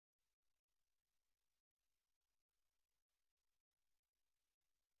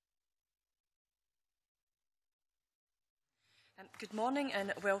Good morning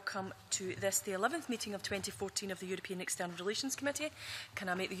and welcome to this, the 11th meeting of 2014 of the European External Relations Committee. Can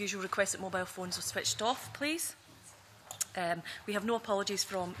I make the usual request that mobile phones are switched off, please? We have no apologies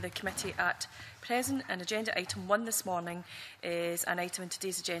from the committee at present, and agenda item 1 this morning is an item in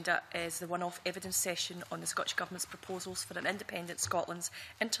today's agenda is the one-off evidence session on the Scottish Government's proposals for an independent Scotland's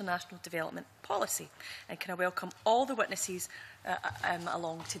international development policy. And can I welcome all the witnesses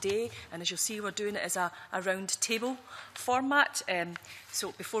along today? And as you'll see, we're doing it as a round table format.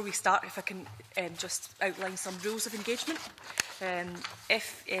 So before we start, if I can just outline some rules of engagement.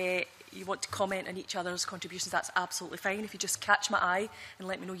 If you want to comment on each other's contributions, that's absolutely fine. If you just catch my eye and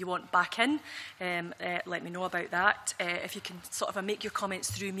let me know you want back in, let me know about that. If you can sort of make your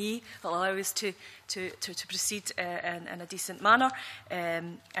comments through me, that'll allow us to proceed in a decent manner.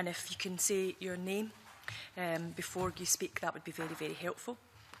 And if you can say your name before you speak, that would be very, very helpful.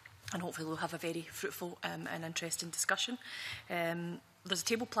 And hopefully we'll have a very fruitful and interesting discussion. There's a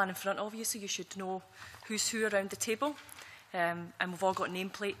table plan in front of you, so you should know who's who around the table. And we've all got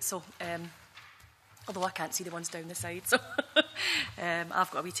nameplates, so although I can't see the ones down the side, so I've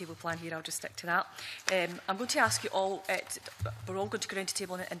got a wee table plan here, I'll just stick to that. I'm going to ask you all, we're all going to go around the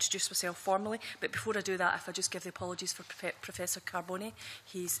table and introduce myself formally, but before I do that, if I just give the apologies for Professor Carbone.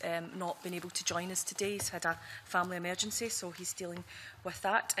 He's not been able to join us today, he's had a family emergency, so he's dealing with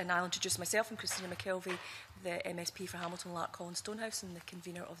that. And I'll introduce myself. I'm Christina McKelvey, the MSP for Hamilton, Lark, Colin, Stonehouse, and the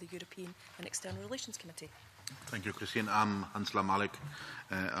convener of the European and External Relations Committee. Thank you, Christian. I'm Hansla Malik.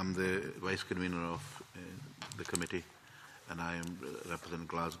 I'm the Vice Convener of the committee, and I represent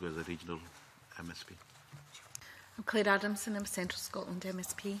Glasgow as a regional MSP. I'm Claire Adamson. I'm Central Scotland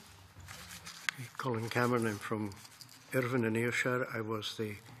MSP. Colin Cameron. I'm from Irvine in Ayrshire. I was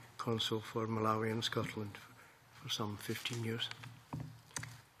the Consul for Malawi in Scotland for some 15 years.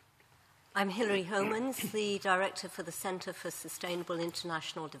 I'm Hilary Homans, the Director for the Centre for Sustainable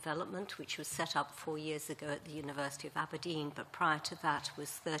International Development, which was set up 4 years ago at the University of Aberdeen, but prior to that was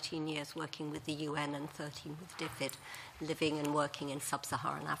 13 years working with the UN and 13 with DFID, living and working in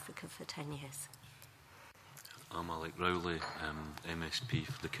sub-Saharan Africa for 10 years. I'm Alec Rowley, MSP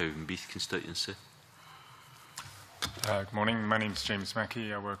for the Cow and Beef constituency. Good morning, my name is James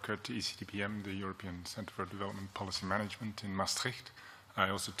Mackie. I work at ECDPM, the European Centre for Development Policy Management in Maastricht. I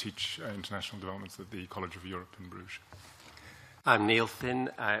also teach international developments at the College of Europe in Bruges. I'm Neil Finn,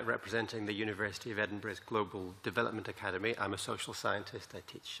 representing the University of Edinburgh's Global Development Academy. I'm a social scientist. I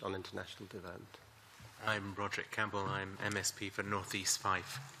teach on international development. I'm Roderick Campbell. I'm MSP for North East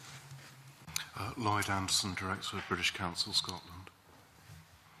 5. Lloyd Anderson, Director of British Council Scotland.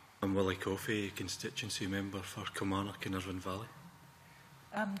 I'm Willie Coffey, constituency member for Kilmarnock in Irvine Valley.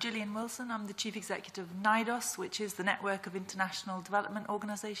 I'm Gillian Wilson. I'm the Chief Executive of NIDOS, which is the network of international development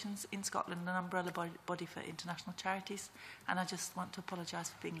organisations in Scotland, an umbrella body for international charities. And I just want to apologise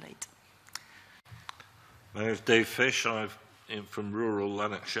for being late. My name is Dave Fish. I'm from rural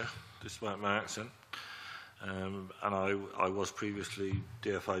Lanarkshire, despite my accent. And I was previously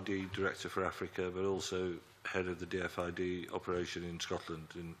DFID Director for Africa, but also head of the DFID operation in Scotland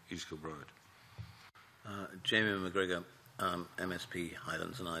in East Kilbride. Jamie McGregor. MSP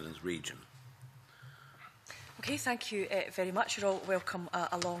Highlands and Islands region. Okay, thank you very much. You're all welcome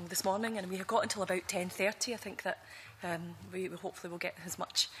along this morning, and we have got until about 10:30. I think that we hopefully will get as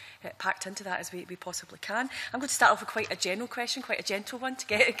much packed into that as we possibly can. I'm going to start off with quite a general question, quite a gentle one to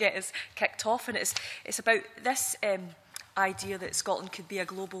get us kicked off, and it's about this idea that Scotland could be a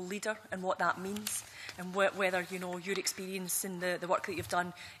global leader and what that means, and whether your experience in the work that you've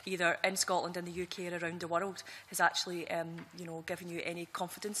done either in Scotland, in the UK or around the world has actually given you any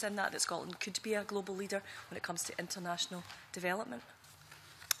confidence in that Scotland could be a global leader when it comes to international development.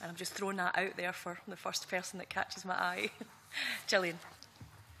 And I'm just throwing that out there for the first person that catches my eye. Gillian.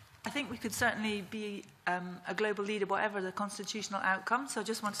 I think we could certainly be a global leader whatever the constitutional outcome, so I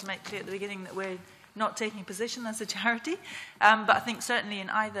just want to make clear at the beginning that we're not taking a position as a charity, but I think certainly in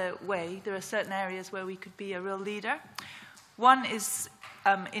either way there are certain areas where we could be a real leader. One is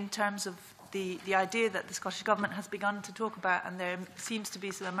in terms of the idea that the Scottish Government has begun to talk about, and there seems to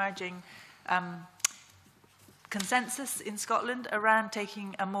be some emerging consensus in Scotland around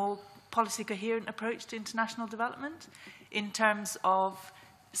taking a more policy coherent approach to international development in terms of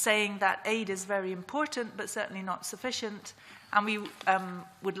saying that aid is very important but certainly not sufficient. And we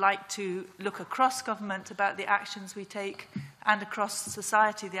would like to look across government about the actions we take and across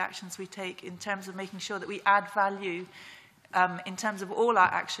society the actions we take in terms of making sure that we add value in terms of all our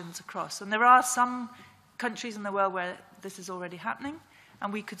actions across. And there are some countries in the world where this is already happening,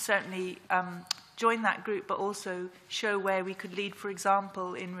 and we could certainly join that group but also show where we could lead, for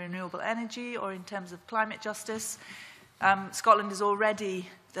example, in renewable energy or in terms of climate justice. Scotland is already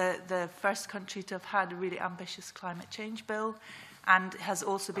the first country to have had a really ambitious climate change bill, and has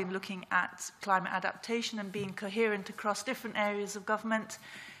also been looking at climate adaptation and being coherent across different areas of government.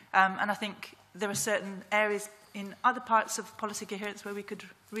 And I think there are certain areas in other parts of policy coherence where we could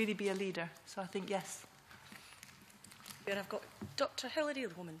really be a leader. So I think yes. And I've got Dr. Hillary,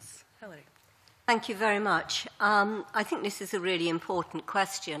 the Women's. Hillary. Thank you very much. I think this is a really important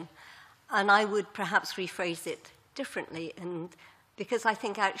question, and I would perhaps rephrase it differently, and because I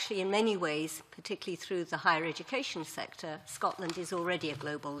think actually in many ways, particularly through the higher education sector, Scotland is already a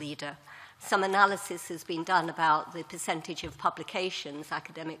global leader. Some analysis has been done about the percentage of publications,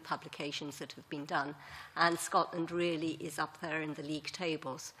 academic publications that have been done, and Scotland really is up there in the league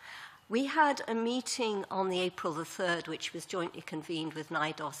tables. We had a meeting on the April the 3rd, which was jointly convened with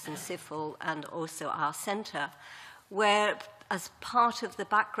NIDOS and CIFL and also our centre, where as part of the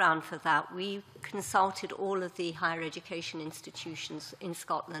background for that, we consulted all of the higher education institutions in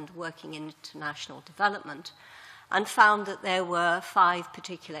Scotland working in international development and found that there were 5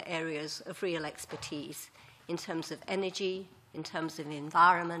 particular areas of real expertise in terms of energy, in terms of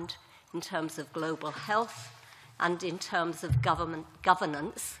environment, in terms of global health, and in terms of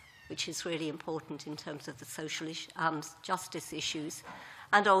governance, which is really important in terms of the social justice issues,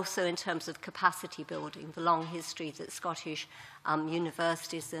 and also in terms of capacity building, the long history that Scottish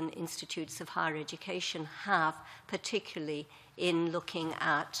universities and institutes of higher education have, particularly in looking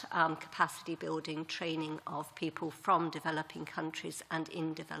at capacity building, training of people from developing countries and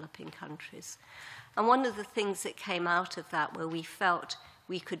in developing countries. And one of the things that came out of that where we felt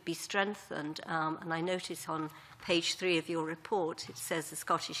we could be strengthened, and I notice on page 3 of your report, it says the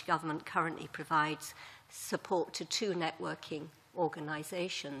Scottish Government currently provides support to 2 networking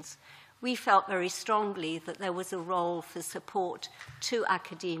organisations. We felt very strongly that there was a role for support to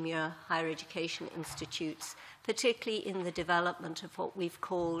academia, higher education institutes, particularly in the development of what we've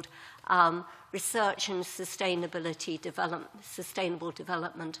called research and sustainable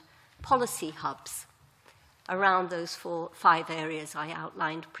development policy hubs around those 5 areas I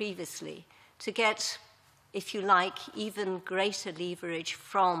outlined previously, to get, if you like, even greater leverage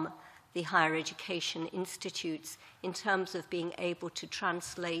from the higher education institutes in terms of being able to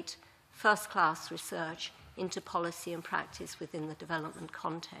translate first-class research into policy and practice within the development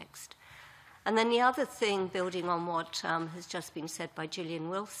context. And then the other thing, building on what has just been said by Gillian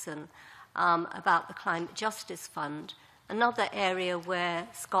Wilson about the Climate Justice Fund, another area where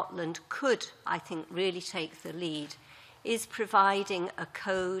Scotland could, I think, really take the lead is providing a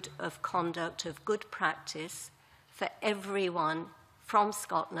code of conduct of good practice for everyone from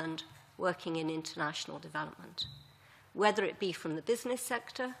Scotland working in international development, whether it be from the business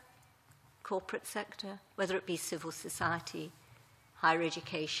sector, corporate sector, whether it be civil society, higher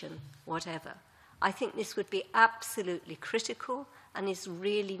education, whatever. I think this would be absolutely critical and is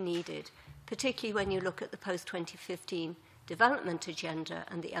really needed, particularly when you look at the post-2015 development agenda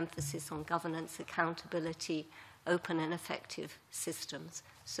and the emphasis on governance, accountability, open and effective systems.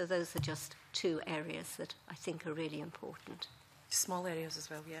 So those are just 2 areas that I think are really important. Small areas as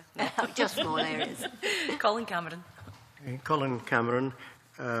well, yeah. Just small areas. Colin Cameron. Colin Cameron.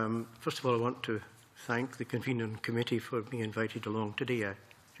 First of all, I want to thank the convening committee for being invited along today. I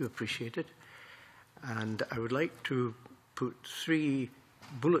do appreciate it. And I would like to put 3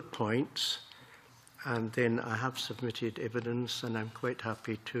 bullet points, and then I have submitted evidence, and I'm quite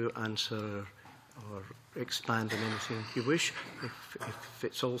happy to answer or expand on anything you wish. If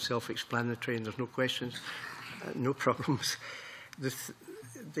it's all self-explanatory and there's no questions, no problems.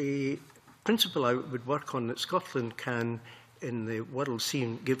 The principle I would work on that Scotland can, in the world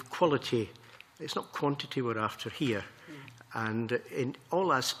scene, give quality. It's not quantity we're after here. And in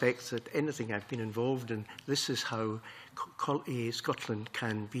all aspects that anything I've been involved in, this is how Scotland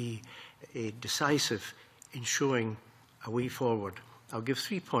can be decisive in showing a way forward. I'll give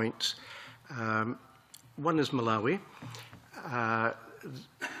 3 points. One is Malawi.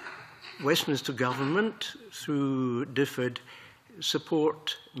 Westminster Government, through DFID,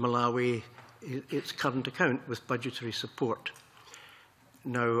 support Malawi, its current account, with budgetary support.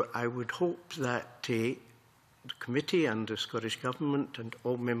 Now, I would hope that the committee and the Scottish Government and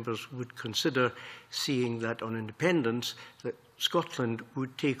all members would consider seeing that on independence, that Scotland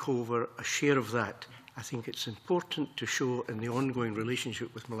would take over a share of that. I think it's important to show in the ongoing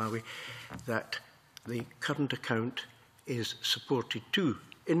relationship with Malawi that the current account is supported too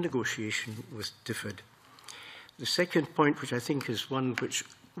in negotiation with DFID. The second point, which I think is one which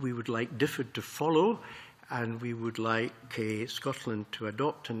we would like DFID to follow and we would like Scotland to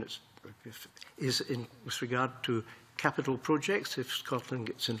adopt, and is with regard to capital projects, if Scotland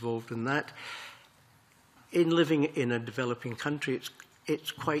gets involved in that. in living in a developing country,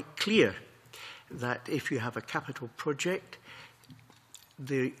 it's quite clear that if you have a capital project,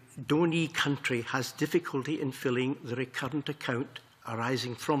 the donee country has difficulty in filling the recurrent account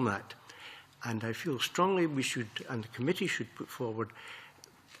arising from that. And I feel strongly we should, and the committee should put forward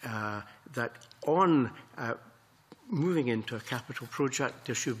that on moving into a capital project,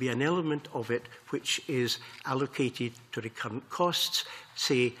 there should be an element of it which is allocated to recurrent costs,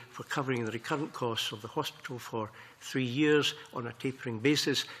 say for covering the recurrent costs of the hospital for 3 years on a tapering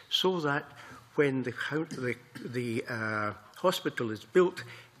basis, so that when the hospital is built,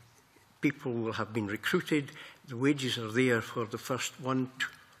 people will have been recruited, the wages are there for the first 1,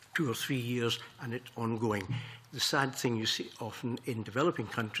 2 or 3 years, and it's ongoing. The sad thing you see often in developing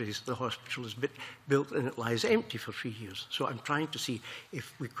countries, the hospital is built and it lies empty for 3 years. So I'm trying to see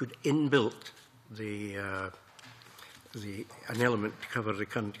if we could inbuilt an element to cover the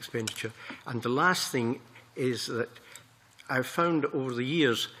current expenditure. And the last thing is that I've found over the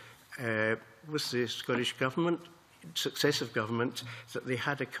years with the Scottish Government, successive governments, that they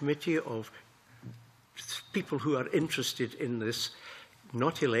had a committee of people who are interested in this,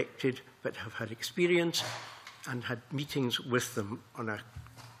 not elected, but have had experience, and had meetings with them on a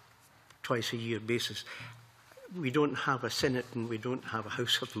twice-a-year basis. We don't have a Senate and we don't have a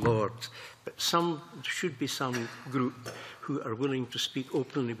House of Lords, but there should be some group who are willing to speak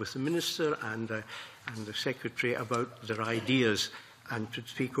openly with the Minister and the Secretary about their ideas and to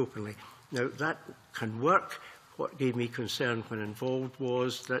speak openly. Now, that can work. What gave me concern when involved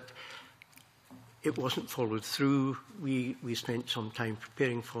was that it wasn't followed through. We spent some time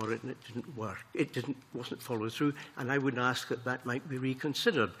preparing for it and it didn't work. Wasn't followed through, and I would ask that that might be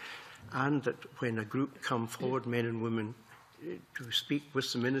reconsidered, and that when a group come forward, men and women, to speak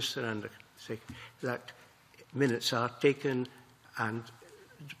with the Minister and that minutes are taken and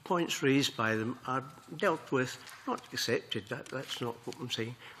the points raised by them are dealt with, not accepted. That's not what I'm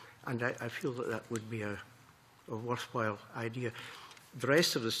saying. And I feel that that would be a worthwhile idea. The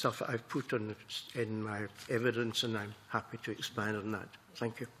rest of the stuff I've put in my evidence, and I'm happy to expand on that.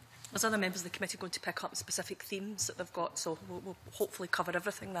 Thank you. There's other members of the committee going to pick up specific themes that they've got, so we'll hopefully cover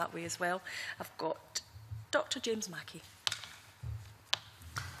everything that way as well. I've got Dr. James Mackie.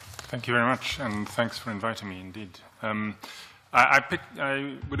 Thank you very much, and thanks for inviting me, indeed.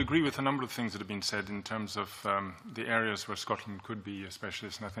 I would agree with a number of things that have been said in terms of the areas where Scotland could be a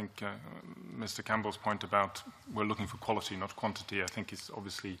specialist, and I think Mr. Campbell's point about we're looking for quality, not quantity, I think is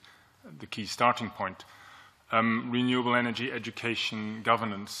obviously the key starting point. Renewable energy, education,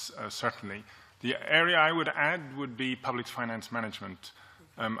 governance, certainly. The area I would add would be public finance management.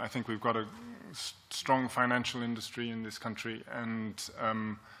 I think we've got a strong financial industry in this country, and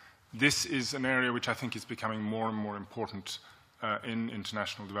this is an area which I think is becoming more and more important in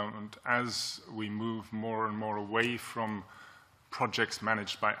international development as we move more and more away from projects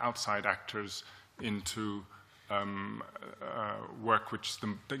managed by outside actors into work which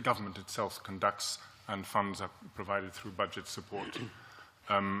the government itself conducts and funds are provided through budget support.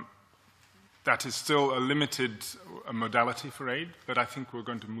 That is still a limited modality for aid, but I think we're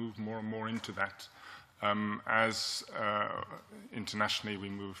going to move more and more into that as internationally we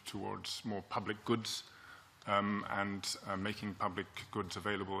move towards more public goods and making public goods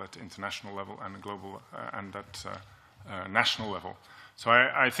available at international level and global and at national level. So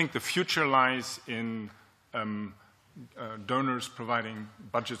I think the future lies in donors providing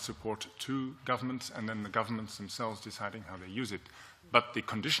budget support to governments and then the governments themselves deciding how they use it. But the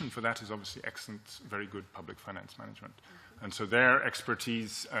condition for that is obviously excellent, very good public finance management. And so their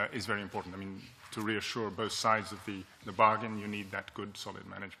expertise is very important. I mean, to reassure both sides of the bargain, you need that good, solid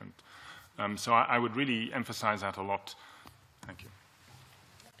management. So I would really emphasize that a lot. Thank you.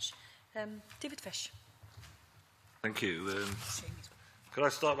 David Fish. Thank you. Could I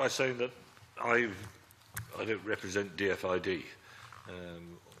start by saying that I don't represent DFID,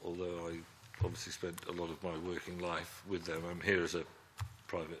 although I obviously spent a lot of my working life with them. I'm here as a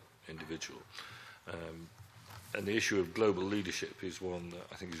private individual. And the issue of global leadership is one that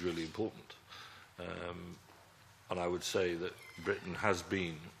I think is really important. And I would say that Britain has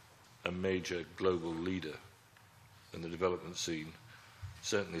been a major global leader in the development scene,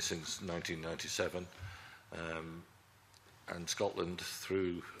 certainly since 1997, and Scotland,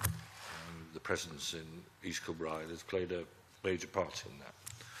 through the presence in East Kilbride, has played a major part in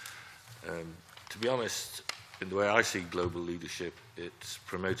that. To be honest, in the way I see global leadership, it's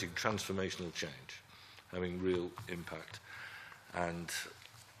promoting transformational change, having real impact. And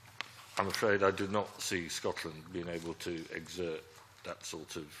I'm afraid I do not see Scotland being able to exert that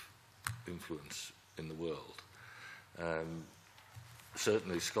sort of influence in the world.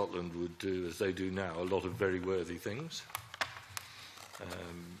 certainly Scotland would do, as they do now, a lot of very worthy things.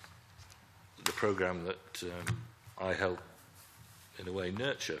 The programme that I helped, in a way,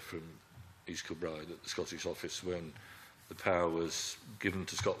 nurture from East Kilbride at the Scottish office when the power was given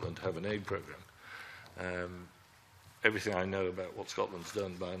to Scotland to have an aid programme. Everything I know about what Scotland's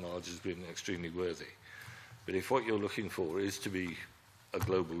done, by and large, has been extremely worthy. But if what you're looking for is to be a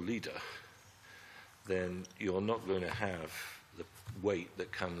global leader, then you're not going to have the weight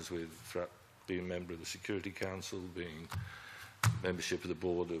that comes with being a member of the Security Council, being membership of the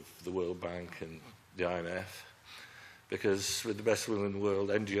board of the World Bank and the IMF, because with the best will in the world,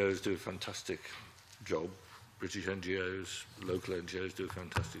 NGOs do a fantastic job. British NGOs, local NGOs do a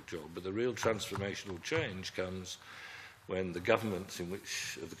fantastic job. But the real transformational change comes when the governments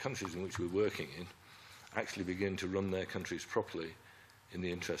of the countries in which we're working in actually begin to run their countries properly in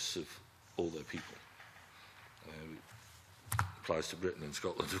the interests of all their people. Applies to Britain and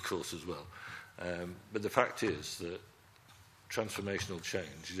Scotland, of course, as well. But the fact is that transformational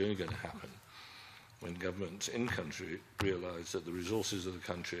change is only going to happen when governments in country realise that the resources of the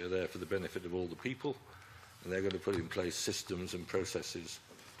country are there for the benefit of all the people, and they're going to put in place systems and processes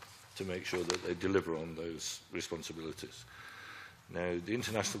to make sure that they deliver on those responsibilities. Now, the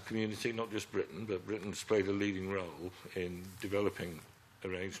international community, not just Britain, but Britain's played a leading role in developing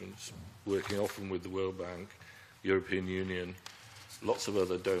arrangements, working often with the World Bank, European Union, lots of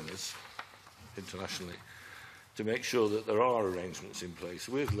other donors internationally, to make sure that there are arrangements in place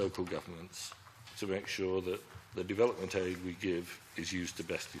with local governments to make sure that the development aid we give is used to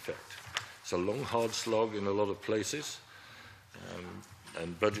best effect. It's a long, hard slog in a lot of places,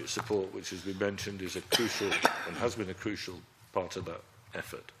 and budget support, which has been mentioned, is a crucial and has been a crucial part of that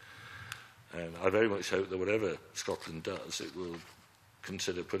effort. And I very much hope that whatever Scotland does, it will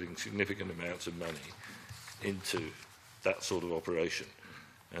consider putting significant amounts of money into that sort of operation.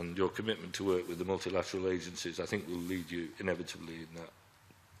 And your commitment to work with the multilateral agencies, I think, will lead you inevitably in that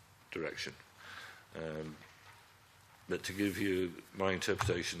direction. But to give you my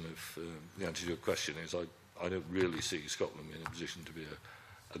interpretation of the answer to your question is I don't really see Scotland in a position to be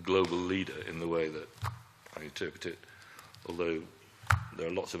a global leader in the way that I interpret it, although there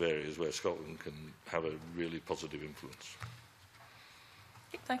are lots of areas where Scotland can have a really positive influence.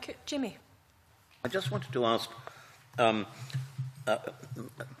 Thank you. Jimmy. I just wanted to ask Mr.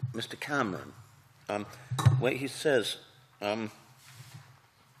 Cameron, where he says the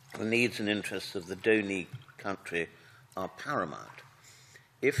needs and interests of the donee country are paramount.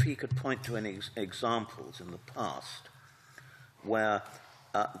 If he could point to any examples in the past where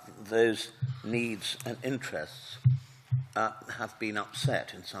those needs and interests have been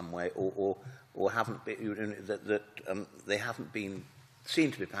upset in some way, or haven't been, that they haven't been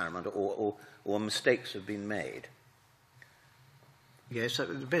seen to be paramount, or mistakes have been made. Yes, the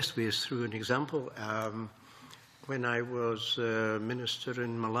best way is through an example. When I was minister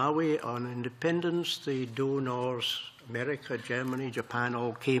in Malawi on independence, the donors, America, Germany, Japan,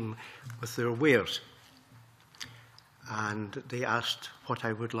 all came with their wares. And they asked what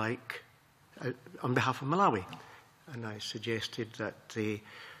I would like on behalf of Malawi. And I suggested that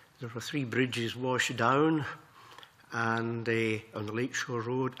there were 3 bridges washed down and on the Lakeshore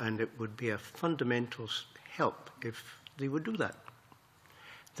Road, and it would be a fundamental help if they would do that.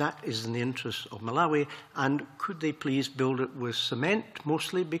 That is in the interest of Malawi, and could they please build it with cement,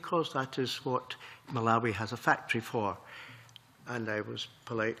 mostly because that is what Malawi has a factory for. And I was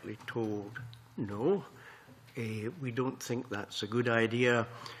politely told, no, we don't think that's a good idea.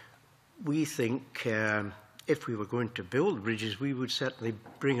 We think if we were going to build bridges, we would certainly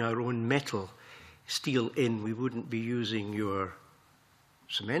bring our own metal, steel in. We wouldn't be using your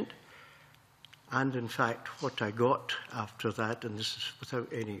cement. And in fact, what I got after that, and this is without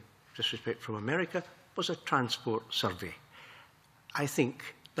any disrespect from America, was a transport survey. I think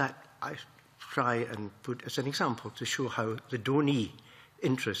that I try and put as an example to show how the donee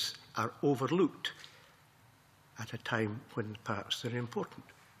interests are overlooked at a time when perhaps they're important.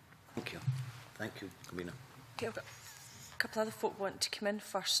 Thank you. Thank you, Camina. Okay, I've got a couple other folk want to come in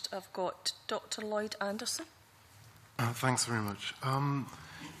first. I've got Dr. Lloyd Anderson. Thanks very much.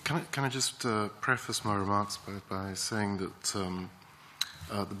 Can I just preface my remarks by saying that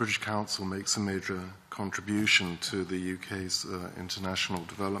the British Council makes a major contribution to the UK's international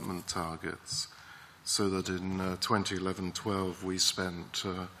development targets, so that in 2011-12 we spent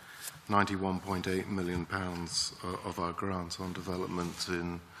 £91.8 million of our grant on development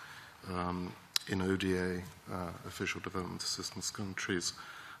in ODA, official development assistance countries,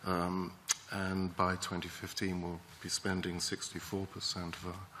 and by 2015 we'll be spending 64% of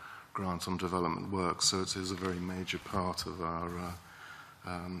our grant on development work, so it is a very major part of our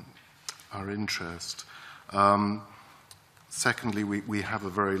our interest. Secondly, we have a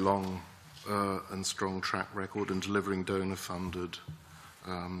very long and strong track record in delivering donor-funded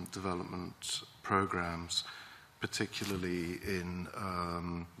development programs, particularly in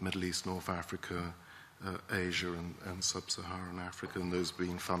Middle East, North Africa, Asia and Sub-Saharan Africa, and those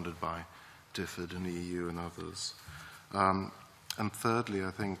being funded by DFID and EU and others. And thirdly,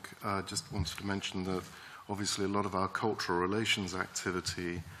 I think I just wanted to mention that obviously a lot of our cultural relations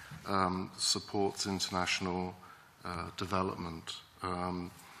activity supports international development.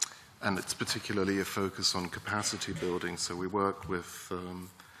 And it's particularly a focus on capacity building. So we work with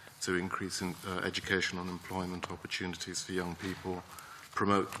to increase education and employment opportunities for young people,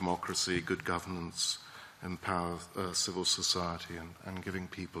 promote democracy, good governance, empower civil society, and giving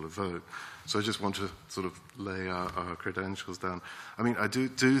people a vote. So I just want to sort of lay our credentials down. I mean, I do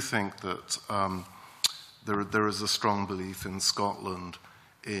think that there is a strong belief in Scotland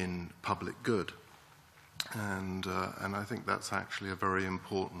in public good. And I think that's actually a very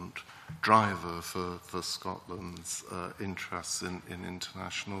important driver for Scotland's interests in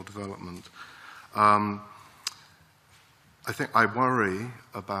international development. I think I worry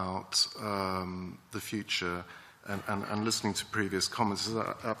about the future, and listening to previous comments is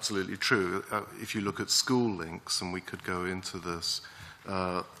absolutely true. If you look at school links, and we could go into this,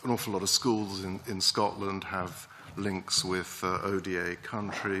 an awful lot of schools in Scotland have links with ODA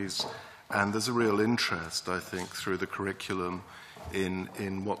countries, and there's a real interest, I think, through the curriculum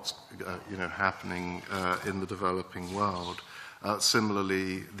in what's happening in the developing world.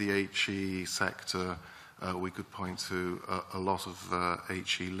 Similarly, the HE sector, we could point to a lot of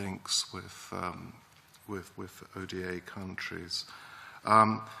HE links with ODA countries.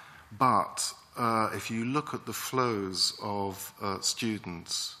 But if you look at the flows of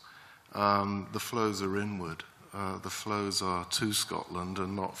students, the flows are inward. The flows are to Scotland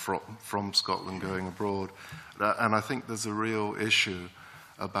and not from Scotland going abroad. And I think there's a real issue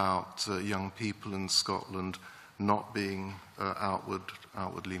about young people in Scotland not being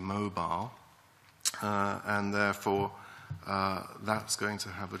outwardly mobile. And therefore, that's going to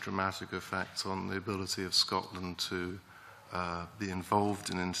have a dramatic effect on the ability of Scotland to be involved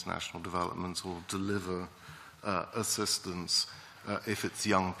in international development or deliver assistance if its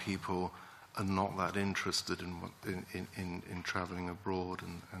young people are not that interested in travelling abroad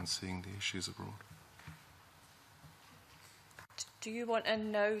and seeing the issues abroad. Do you want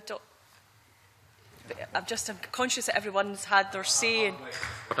in now, I'm conscious that everyone's had their say.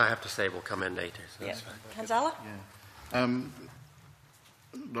 What I have to say will come in later. So yeah. Hanzala? Yeah.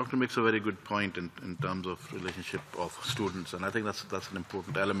 Doctor makes a very good point in terms of relationship of students, and I think that's an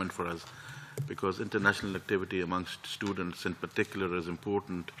important element for us, because international activity amongst students in particular is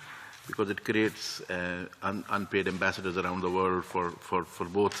important, because it creates unpaid ambassadors around the world for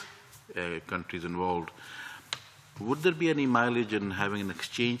both countries involved. Would there be any mileage in having an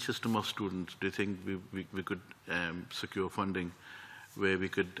exchange system of students? Do you think we could secure funding where we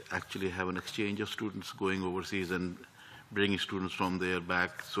could actually have an exchange of students going overseas and bringing students from there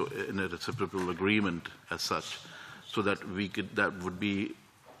back, so in a reciprocal agreement as such, so that that would be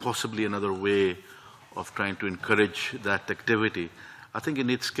possibly another way of trying to encourage that activity? I think it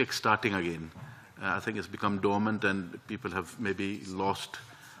needs kick-starting again. I think it's become dormant, and people have maybe lost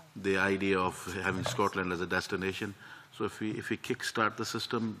the idea of having Scotland as a destination. So if we kick-start the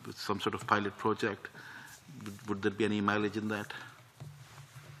system with some sort of pilot project, would there be any mileage in that?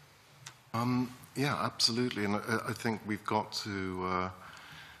 Yeah, absolutely. And I think we've got to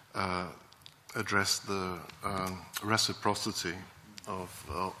address the reciprocity of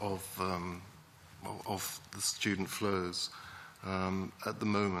the student flows. At the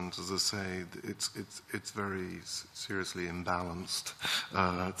moment, as I say, it's very seriously imbalanced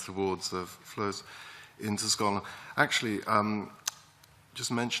towards flows into Scotland. Actually, just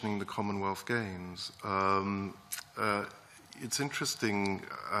mentioning the Commonwealth Games, it's interesting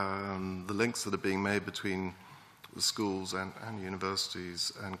the links that are being made between the schools and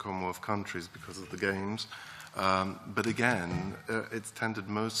universities and Commonwealth countries because of the Games. But again, it's tended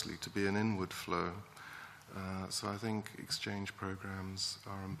mostly to be an inward flow. So I think exchange programs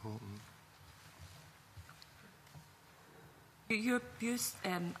are important. You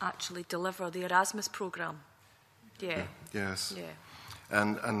actually deliver the Erasmus program, yeah. Yes. Yeah.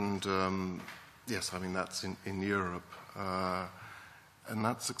 And yes, I mean that's in Europe, and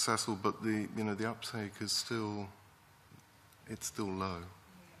that's successful. But the uptake is still low.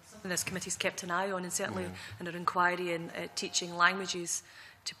 Something this committee's kept an eye on, and certainly in our inquiry in teaching languages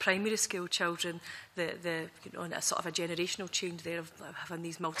to primary school children, a sort of a generational change there of having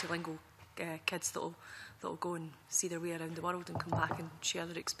these multilingual kids that'll go and see their way around the world and come back and share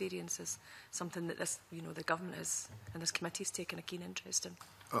their experiences. Something that this, the government is and this committee is taking a keen interest in.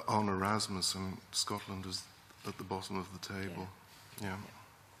 On Erasmus, and Scotland is at the bottom of the table. Yeah.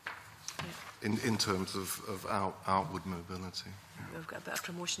 In terms of outward mobility. Yeah. We've got a bit of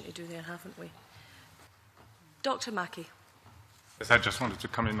promotion to do there, haven't we? Dr. Mackie. Yes, I just wanted to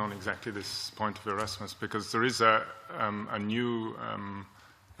come in on exactly this point of Erasmus, because there is a new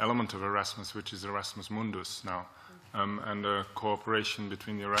element of Erasmus, which is Erasmus Mundus now, and a cooperation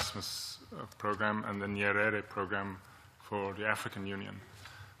between the Erasmus program and the Nyerere program for the African Union,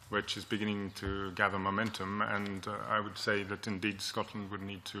 which is beginning to gather momentum. And I would say that indeed Scotland would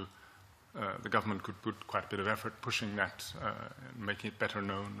need to, the government could put quite a bit of effort pushing that, making it better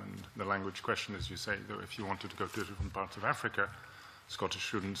known. And the language question, as you say, though, if you wanted to go to different parts of Africa, Scottish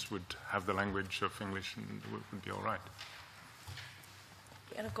students would have the language of English and would be all right.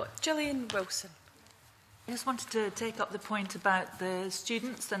 And I've got Gillian Wilson. I just wanted to take up the point about the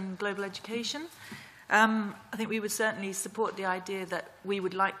students and global education. I think we would certainly support the idea that we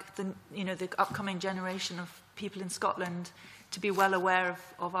would like the upcoming generation of people in Scotland to be well aware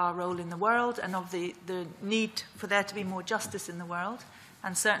of our role in the world and of the need for there to be more justice in the world.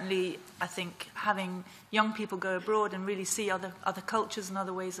 And certainly, I think having young people go abroad and really see other cultures and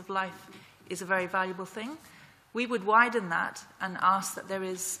other ways of life is a very valuable thing. We would widen that and ask that there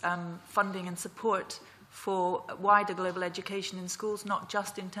is funding and support for wider global education in schools, not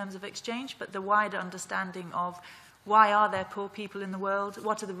just in terms of exchange, but the wider understanding of why are there poor people in the world,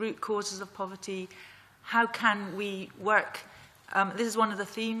 what are the root causes of poverty, how can we work. This is one of the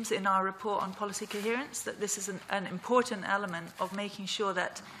themes in our report on policy coherence, that this is an important element of making sure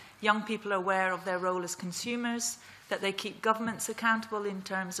that young people are aware of their role as consumers, that they keep governments accountable in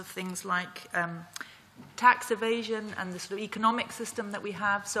terms of things like tax evasion and the sort of economic system that we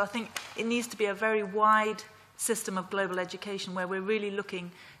have. So I think it needs to be a very wide system of global education where we're really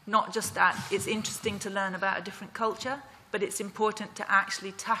looking not just at it's interesting to learn about a different culture, but it's important to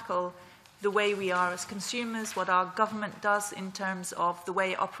actually tackle the way we are as consumers, what our government does in terms of the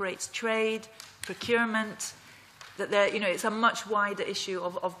way it operates trade, procurement, that there, it's a much wider issue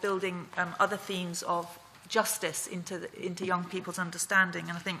of building other themes of justice into young people's understanding.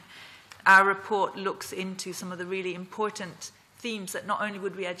 And I think our report looks into some of the really important themes that not only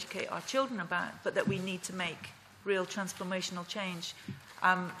would we educate our children about, but that we need to make real transformational change.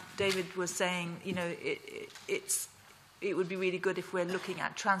 David was saying, it would be really good if we're looking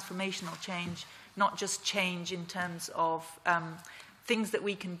at transformational change, not just change in terms of things that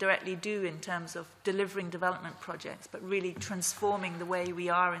we can directly do in terms of delivering development projects, but really transforming the way we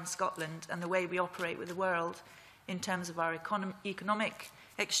are in Scotland and the way we operate with the world in terms of our economic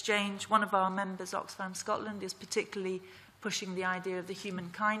exchange. One of our members, Oxfam Scotland, is particularly pushing the idea of the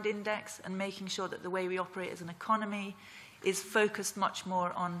Humankind Index and making sure that the way we operate as an economy is focused much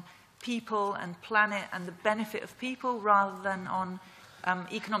more on people and planet and the benefit of people rather than on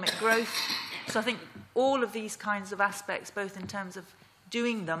economic growth. So I think all of these kinds of aspects, both in terms of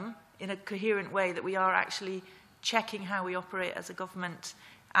doing them in a coherent way, that we are actually checking how we operate as a government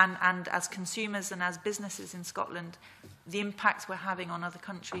and as consumers and as businesses in Scotland, the impacts we're having on other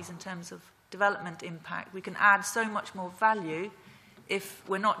countries in terms of development impact. We can add so much more value if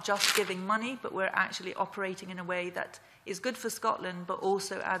we're not just giving money, but we're actually operating in a way that is good for Scotland, but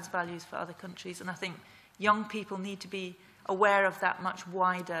also adds values for other countries. And I think young people need to be aware of that much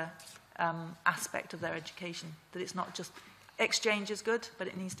wider aspect of their education, that it's not just exchange is good, but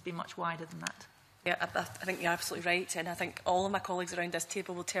it needs to be much wider than that. Yeah, I think you're absolutely right, and I think all of my colleagues around this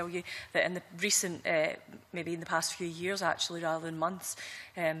table will tell you that in the recent, maybe in the past few years actually, rather than months,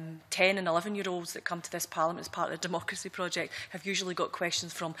 10 and 11-year-olds that come to this Parliament as part of the Democracy Project have usually got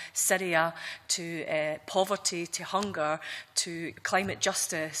questions from Syria to poverty, to hunger, to climate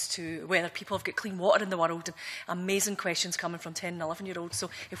justice, to whether people have got clean water in the world. And amazing questions coming from 10 and 11-year-olds. So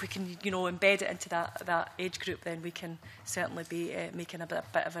if we can, embed it into that age group, then we can certainly be making a bit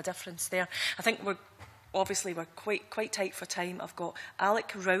of a difference there. I think we're quite tight for time. I've got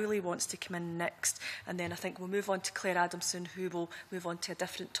Alec Rowley wants to come in next, and then I think we'll move on to Claire Adamson, who will move on to a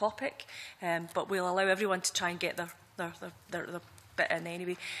different topic. But we'll allow everyone to try and get their bit in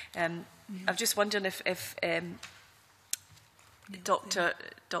anyway. I'm just wondering if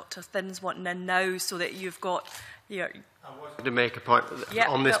Dr. Thin's wanting in now, so that you've got your. I wanted to make a point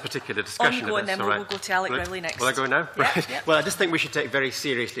on this particular discussion. And then we'll go to Alec Rowley next. Will I go now? Yeah, right. yeah. Well, I just think we should take very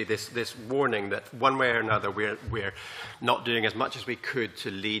seriously this warning that one way or another we're not doing as much as we could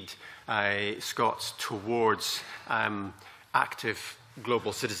to lead Scots towards active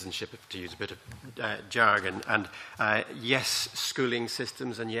global citizenship, to use a bit of jargon. And yes, schooling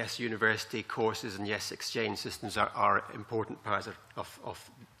systems, and yes, university courses, and yes, exchange systems are important parts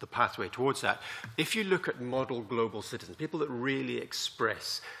of the pathway towards that. If you look at model global citizens, people that really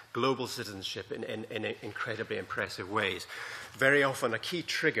express global citizenship in incredibly impressive ways, very often a key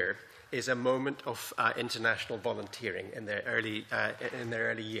trigger is a moment of international volunteering in their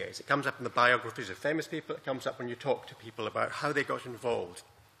early years. It comes up in the biographies of famous people. It comes up when you talk to people about how they got involved.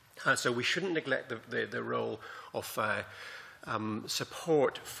 So we shouldn't neglect the role of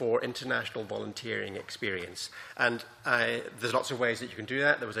support for international volunteering experience. And there's lots of ways that you can do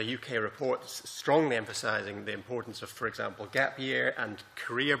that. There was a UK report strongly emphasising the importance of, for example, gap year and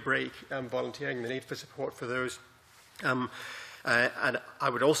career break volunteering, the need for support for those. And I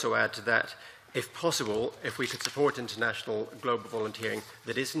would also add to that, if possible, if we could support international global volunteering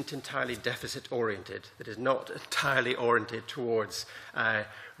that isn't entirely deficit-oriented, that is not entirely oriented towards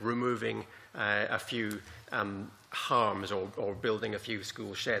removing a few harms or building a few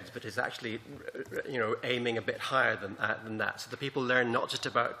school sheds, but is actually, aiming a bit higher than that. So the people learn not just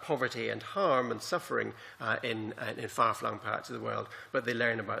about poverty and harm and suffering in far-flung parts of the world, but they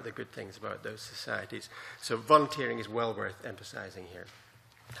learn about the good things about those societies. So volunteering is well worth emphasising here.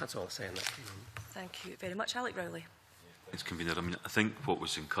 That's all I'll say on that. Thank you very much. Alec Rowley. Thanks, Convener. I think what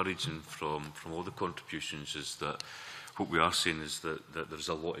was encouraging from all the contributions is that what we are seeing is that there's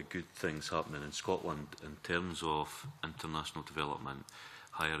a lot of good things happening in Scotland in terms of international development,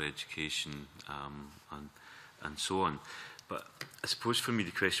 higher education, and so on. But I suppose for me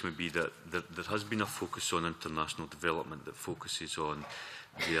the question would be that there has been a focus on international development that focuses on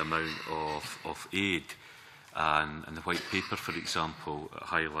the amount of aid. And the White Paper, for example,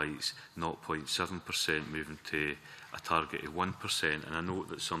 highlights 0.7% moving to a target of 1%. And I note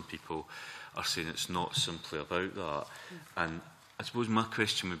that some people are saying it's not simply about that. And I suppose my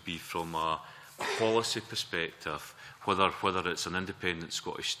question would be from a policy perspective, whether it's an independent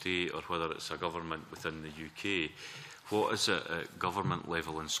Scottish state or whether it's a government within the UK, what is it at government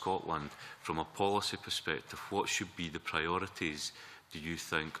level in Scotland, from a policy perspective, what should be the priorities, do you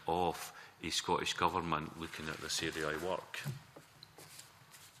think, of a Scottish government looking at this area of work?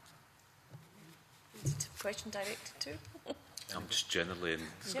 Is it a question directed to? I'm just generally in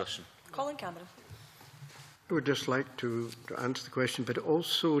discussion. Yep. Colin Cameron. I would just like to answer the question, but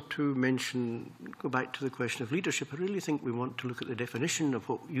also to go back to the question of leadership. I really think we want to look at the definition of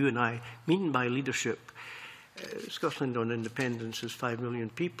what you and I mean by leadership. Scotland on independence is 5 million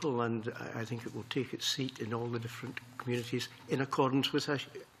people, and I think it will take its seat in all the different communities in accordance with a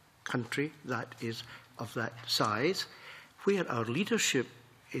country that is of that size. Where our leadership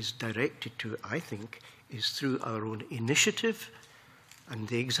is directed to, I think, is through our own initiative and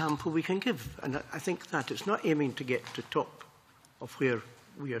the example we can give. And I think that it's not aiming to get to the top of where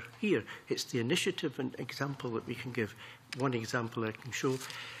we are here. It's the initiative and example that we can give. One example I can show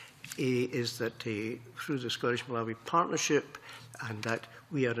is that through the Scottish-Malawi partnership, and that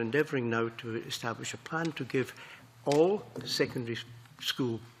we are endeavouring now to establish a plan to give all secondary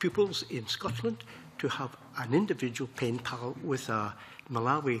school pupils in Scotland to have an individual pen pal with a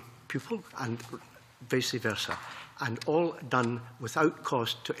Malawi pupil and vice versa, and all done without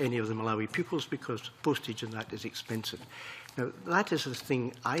cost to any of the Malawi pupils because postage and that is expensive. Now, that is the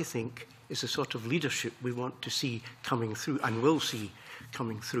thing I think is the sort of leadership we want to see coming through and will see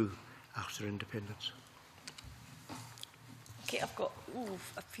coming through after independence. Okay, I've got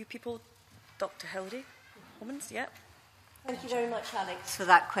a few people. Dr. Hilary, Homans, yeah. Thank you very much, Alex, for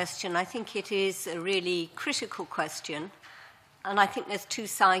that question. I think it is a really critical question, and I think there's two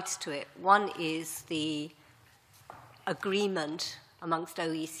sides to it. One is the agreement amongst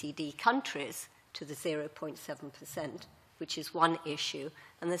OECD countries to the 0.7%, which is one issue,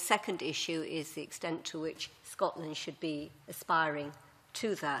 and the second issue is the extent to which Scotland should be aspiring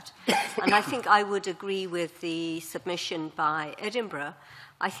to that. And I think I would agree with the submission by Edinburgh.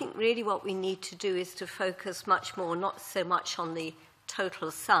 I think really what we need to do is to focus much more, not so much on the total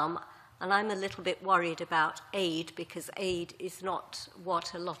sum, and I'm a little bit worried about aid, because aid is not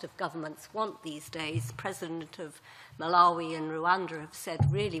what a lot of governments want these days. The President of Malawi and Rwanda have said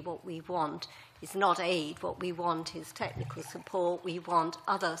really what we want is not aid. What we want is technical support. We want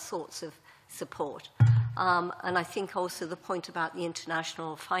other sorts of support. And I think also the point about the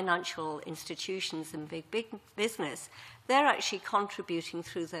international financial institutions and big business, they're actually contributing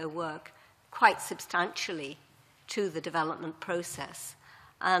through their work quite substantially to the development process.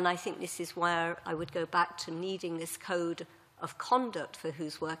 And I think this is where I would go back to needing this code of conduct for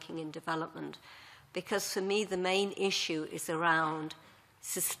who's working in development. Because for me, the main issue is around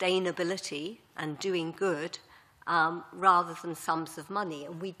sustainability and doing good, rather than sums of money.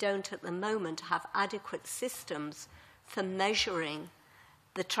 And we don't at the moment have adequate systems for measuring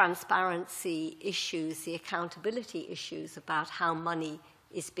the transparency issues, the accountability issues about how money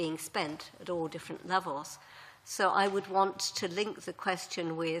is being spent at all different levels. So I would want to link the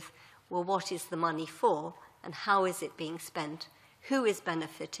question with, well, what is the money for and how is it being spent? Who is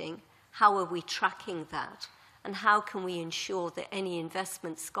benefiting? How are we tracking that? And how can we ensure that any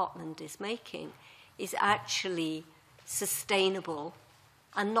investment Scotland is making is actually sustainable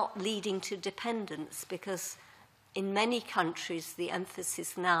and not leading to dependence? Because in many countries, the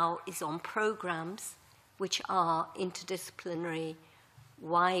emphasis now is on programs which are interdisciplinary,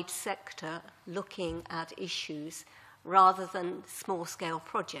 wide sector, looking at issues rather than small-scale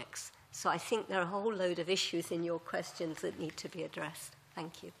projects. So I think there are a whole load of issues in your questions that need to be addressed.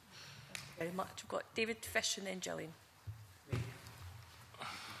 Thank you. Thank you very much. We've got David Fish and then Gillian.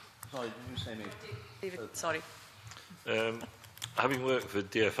 Sorry, did you say me? David, sorry. Having worked for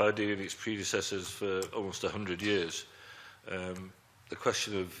DFID and its predecessors for almost 100 years, the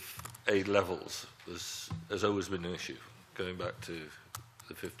question of aid levels has always been an issue, going back to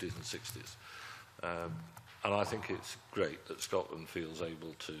the 50s and 60s. And I think it's great that Scotland feels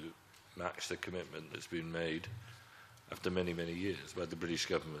able to match the commitment that's been made after many, many years by the British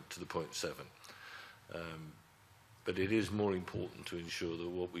government to the 0.7. But it is more important to ensure that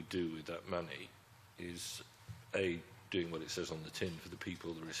what we do with that money is, A, doing what it says on the tin for the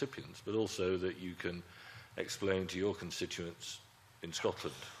people, the recipients, but also that you can explain to your constituents in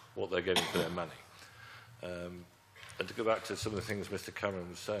Scotland what they're getting for their money. And to go back to some of the things Mr. Cameron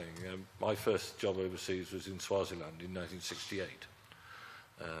was saying, my first job overseas was in Swaziland in 1968.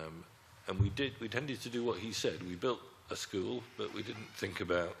 And we tended to do what he said. We built a school, but we didn't think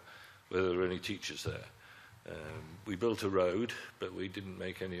about whether there were any teachers there. We built a road, but we didn't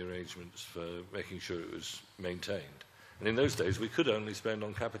make any arrangements for making sure it was maintained. And in those days, we could only spend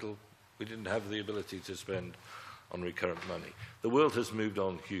on capital. We didn't have the ability to spend on recurrent money. The world has moved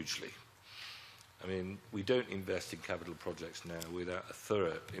on hugely. I mean, we don't invest in capital projects now without a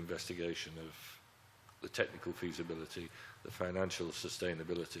thorough investigation of the technical feasibility, the financial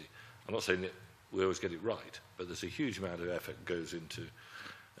sustainability. I'm not saying that we always get it right, but there's a huge amount of effort goes into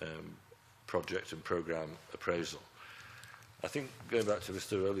project and programme appraisal. I think, going back to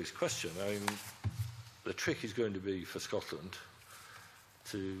Mr. Early's question, I mean, the trick is going to be for Scotland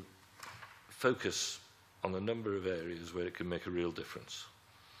to focus on a number of areas where it can make a real difference.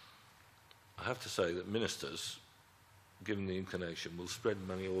 I have to say that ministers, given the inclination, will spread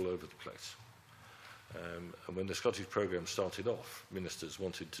money all over the place. And when the Scottish programme started off, ministers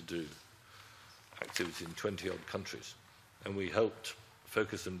wanted to do activity in 20-odd countries, and we helped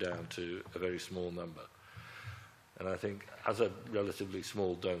focus them down to a very small number. And I think, as a relatively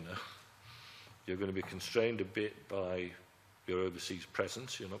small donor, you're going to be constrained a bit by your overseas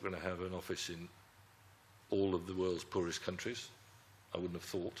presence. You're not going to have an office in all of the world's poorest countries, I wouldn't have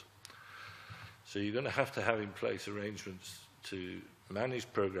thought. So you're going to have in place arrangements to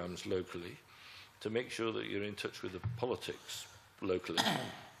manage programs locally, to make sure that you're in touch with the politics locally,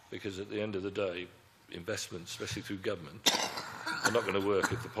 because at the end of the day, investments, especially through government, are not going to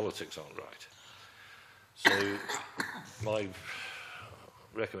work if the politics aren't right. So my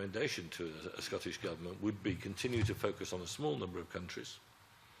recommendation to a Scottish government would be continue to focus on a small number of countries,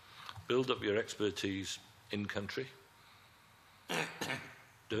 build up your expertise in country,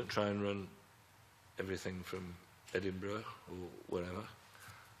 don't try and run everything from Edinburgh or wherever.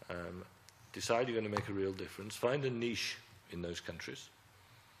 Decide you're going to make a real difference. Find a niche in those countries.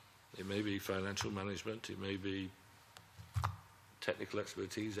 It may be financial management, it may be technical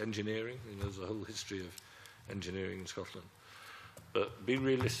expertise, engineering. You know, there's a whole history of engineering in Scotland. But be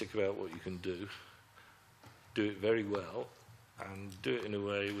realistic about what you can do it very well, and do it in a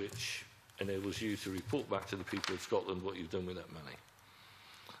way which enables you to report back to the people of Scotland what you've done with that money.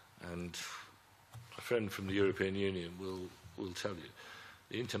 And a friend from the European Union will tell you,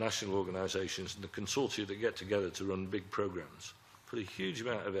 the international organisations and the consortia that get together to run big programmes put a huge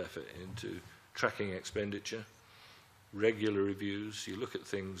amount of effort into tracking expenditure, regular reviews. You look at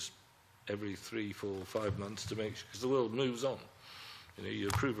things every 3, 4, 5 months to make sure, because the world moves on. You know, you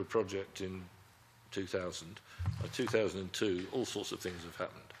approve a project in 2000, by 2002, all sorts of things have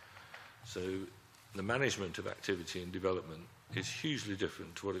happened. So the management of activity and development is hugely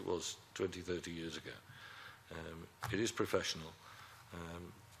different to what it was 20, 30 years ago. It is professional.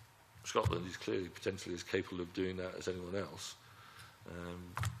 Scotland is clearly potentially as capable of doing that as anyone else.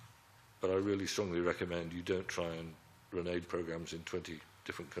 But I really strongly recommend you don't try and run aid programs in 20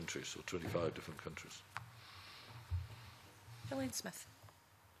 different countries or 25 different countries. Gillian Smith.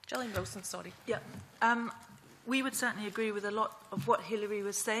 Gillian Wilson, sorry. Yeah. we would certainly agree with a lot of what Hilary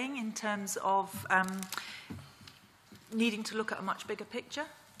was saying in terms of needing to look at a much bigger picture.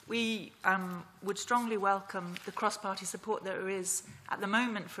 We would strongly welcome the cross-party support that there is at the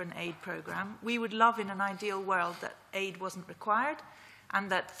moment for an aid programme. We would love in an ideal world that aid wasn't required and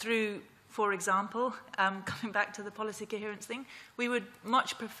that through, for example, coming back to the policy coherence thing, we would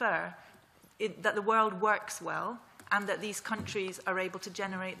much prefer that the world works well and that these countries are able to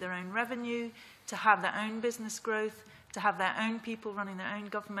generate their own revenue, to have their own business growth, to have their own people running their own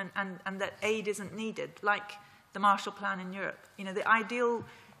government, and that aid isn't needed, like the Marshall Plan in Europe. You know, the ideal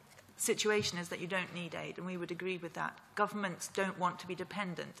situation is that you don't need aid, and we would agree with that. Governments don't want to be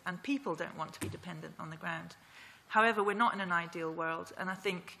dependent, and people don't want to be dependent on the ground. However, we're not in an ideal world, and I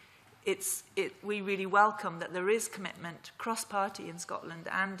think we really welcome that there is commitment cross-party in Scotland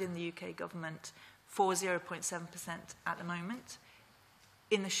and in the UK government for 0.7% at the moment.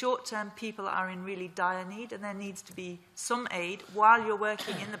 In the short term, people are in really dire need, and there needs to be some aid while you're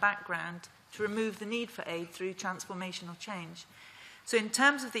working in the background to remove the need for aid through transformational change. So in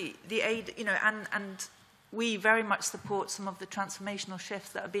terms of the aid, you know, and we very much support some of the transformational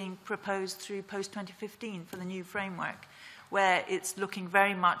shifts that are being proposed through post-2015 for the new framework, where it's looking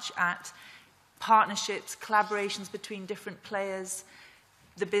very much at partnerships, collaborations between different players,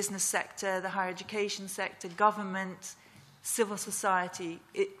 the business sector, the higher education sector, government, civil society.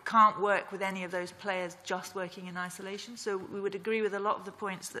 It can't work with any of those players just working in isolation. So we would agree with a lot of the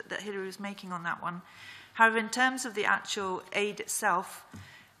points that Hilary was making on that one. However, in terms of the actual aid itself,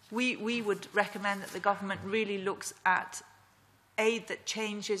 we would recommend that the government really looks at aid that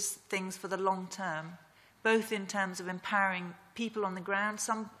changes things for the long term, both in terms of empowering people on the ground.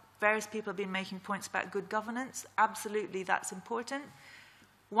 Various people have been making points about good governance. Absolutely, that's important.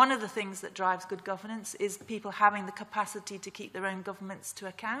 One of the things that drives good governance is people having the capacity to keep their own governments to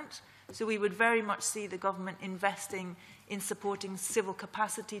account. So we would very much see the government investing in supporting civil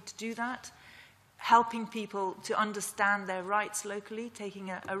capacity to do that, helping people to understand their rights locally,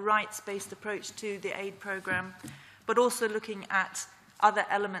 taking a rights-based approach to the aid programme, but also looking at other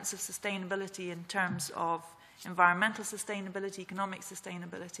elements of sustainability in terms of environmental sustainability, economic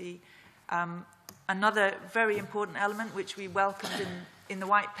sustainability. Another very important element which we welcomed in the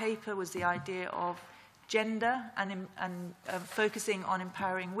white paper was the idea of gender and focusing on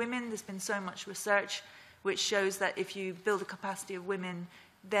empowering women. There's been so much research which shows that if you build the capacity of women,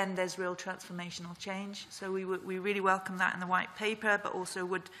 then there's real transformational change. So we really welcome that in the white paper, but also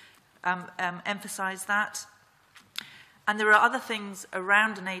would emphasise that. And there are other things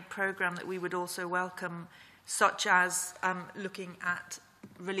around an aid programme that we would also welcome, such as looking at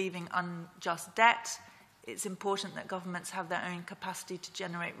relieving unjust debt. It's important that governments have their own capacity to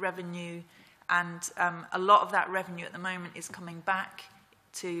generate revenue, and a lot of that revenue at the moment is coming back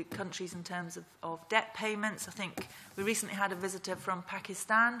to countries in terms of debt payments. I think we recently had a visitor from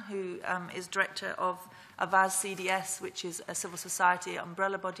Pakistan who is director of Avaz CDS, which is a civil society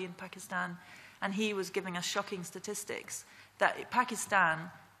umbrella body in Pakistan, and he was giving us shocking statistics that in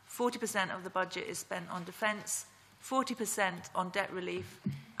Pakistan, 40% of the budget is spent on defence, 40% on debt relief,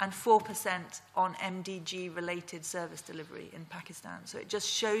 and 4% on MDG-related service delivery in Pakistan. So it just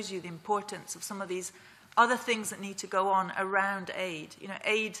shows you the importance of some of these other things that need to go on around aid. You know,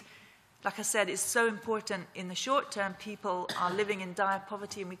 aid, like I said, is so important in the short term. People are living in dire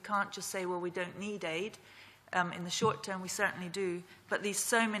poverty, and we can't just say, well, we don't need aid. In the short term, we certainly do. But there's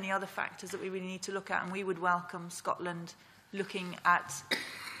so many other factors that we really need to look at, and we would welcome Scotland looking at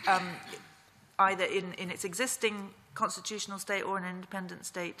either in its existing constitutional state or an independent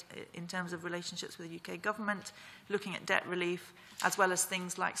state in terms of relationships with the UK government, looking at debt relief, as well as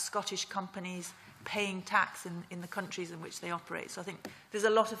things like Scottish companies paying tax in the countries in which they operate. So I think there's a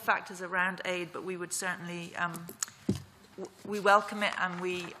lot of factors around aid, but we would certainly, we welcome it, and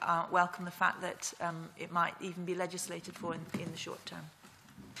we welcome the fact that it might even be legislated for in the short term.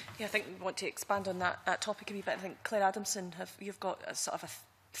 Yeah, I think we want to expand on that topic a wee bit. I think, Claire Adamson, you've got a sort of a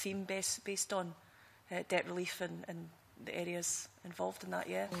theme based on debt relief and the areas involved in that,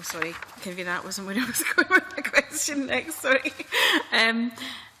 yeah? Oh, sorry, Kevin, that wasn't where I was going with my question next, sorry.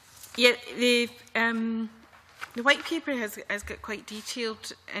 Yeah, the white paper has got quite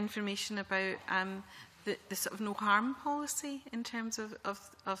detailed information about the sort of no harm policy in terms of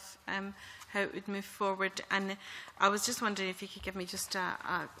how it would move forward. And I was just wondering if you could give me just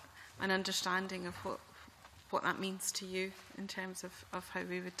an understanding of what that means to you in terms of how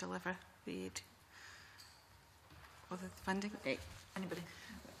we would deliver the aid. Or the funding? Anybody?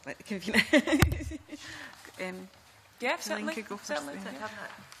 Yeah, certainly. Certainly.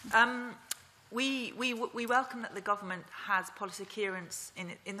 We welcome that the government has policy coherence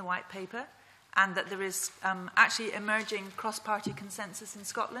in the white paper, and that there is actually emerging cross-party consensus in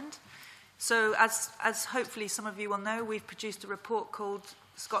Scotland. So as hopefully some of you will know, we've produced a report called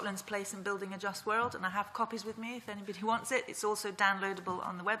Scotland's Place in Building a Just World, and I have copies with me if anybody wants it. It's also downloadable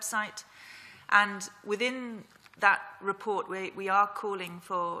on the website. And within that report, we are calling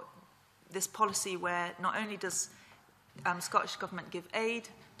for this policy where not only does Scottish Government give aid,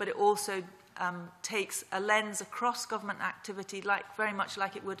 but it also takes a lens across government activity, very much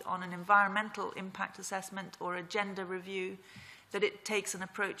like it would on an environmental impact assessment or a gender review, that it takes an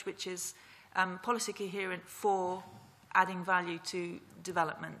approach which is policy coherent for adding value to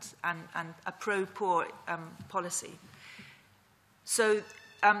development and a pro-poor policy. So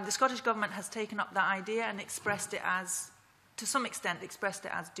the Scottish Government has taken up that idea and expressed it as, to some extent, expressed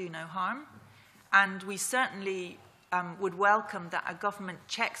it as do no harm. And we certainly would welcome that a government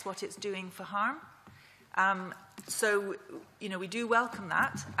checks what it's doing for harm. So, we do welcome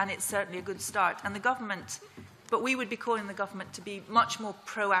that, and it's certainly a good start. And the government, but we would be calling the government to be much more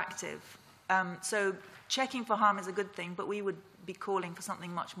proactive. So checking for harm is a good thing, but we would be calling for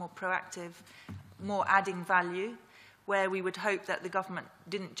something much more proactive, more adding value, where we would hope that the government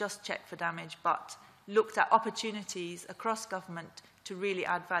didn't just check for damage, but looked at opportunities across government to really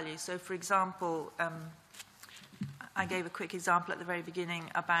add value. So, for example, I gave a quick example at the very beginning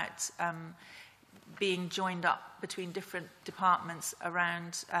about being joined up between different departments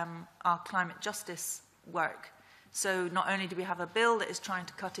around our climate justice work. So not only do we have a bill that is trying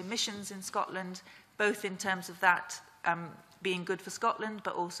to cut emissions in Scotland, both in terms of that being good for Scotland,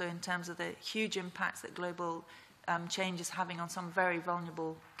 but also in terms of the huge impacts that global change is having on some very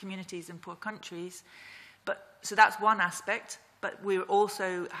vulnerable communities in poor countries. So that's one aspect, but we're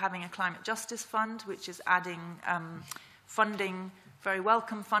also having a climate justice fund, which is adding funding, very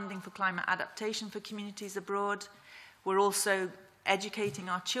welcome funding for climate adaptation for communities abroad. We're also educating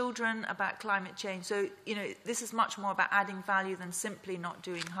our children about climate change. So, this is much more about adding value than simply not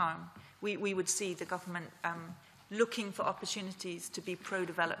doing harm. We would see the government looking for opportunities to be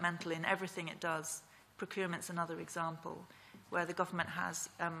pro-developmental in everything it does. Procurement's another example, where the government has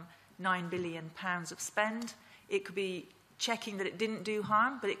 £9 billion of spend. It could be checking that it didn't do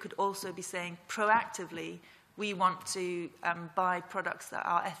harm, but it could also be saying proactively, we want to buy products that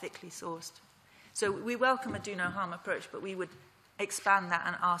are ethically sourced. So we welcome a do no harm approach, but we would expand that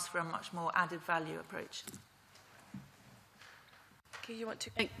and ask for a much more added value approach. Okay, you want to...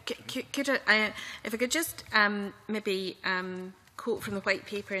 If I could just maybe quote from the white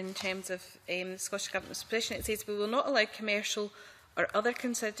paper in terms of the Scottish Government's position. It says, we will not allow commercial or other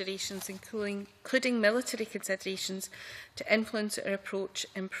considerations, including military considerations, to influence our approach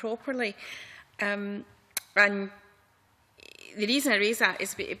improperly. And the reason I raise that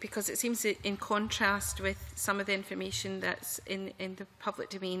is because it seems in contrast with some of the information that's in the public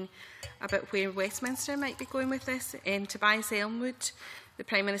domain about where Westminster might be going with this. Tobias Elmwood, the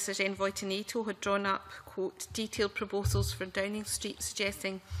Prime Minister's envoy to NATO, had drawn up, quote, detailed proposals for Downing Street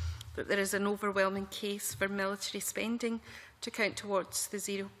suggesting that there is an overwhelming case for military spending to count towards the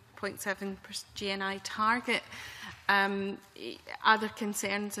 0.7% GNI target. Are there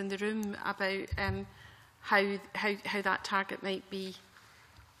concerns in the room about how that target might be,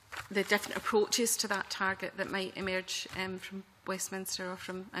 the different approaches to that target that might emerge from Westminster or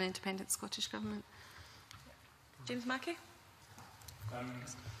from an independent Scottish Government? James Mackie?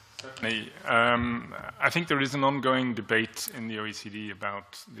 Certainly. I think there is an ongoing debate in the OECD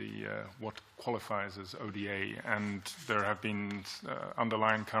about what qualifies as ODA, and there have been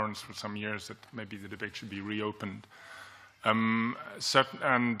underlying currents for some years that maybe the debate should be reopened. And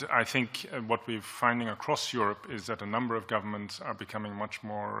I think what we're finding across Europe is that a number of governments are becoming much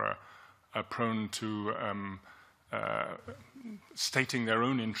more prone to stating their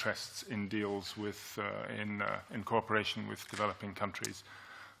own interests in deals with, in cooperation with developing countries.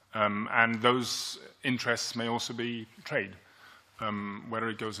 And those interests may also be trade. Whether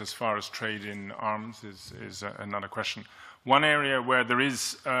it goes as far as trade in arms is another question. One area where there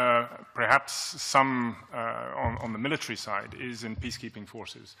is perhaps some on the military side is in peacekeeping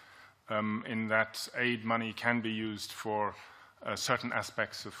forces, in that aid money can be used for certain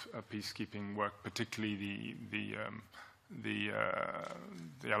aspects of peacekeeping work, particularly the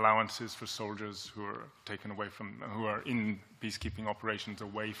allowances for soldiers who are taken away from, who are in peacekeeping operations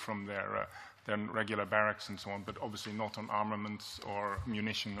away from their regular barracks and so on, but obviously not on armaments or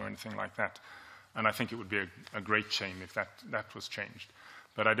munition or anything like that. And I think it would be a great shame if that was changed.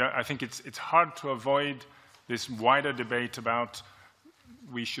 But I think it's hard to avoid this wider debate about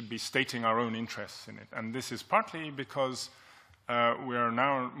we should be stating our own interests in it. And this is partly because we are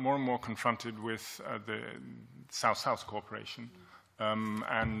now more and more confronted with the South-South cooperation,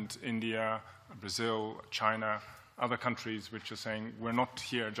 and India, Brazil, China, other countries which are saying we're not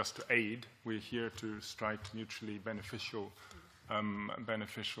here just to aid, we're here to strike mutually beneficial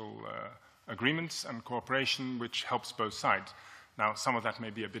agreements and cooperation which helps both sides. Now, some of that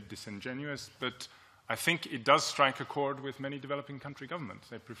may be a bit disingenuous, but I think it does strike a chord with many developing country governments.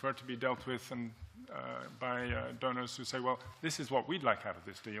 They prefer to be dealt with by donors who say, well, this is what we'd like out of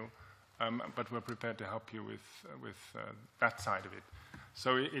this deal, but we're prepared to help you with that side of it.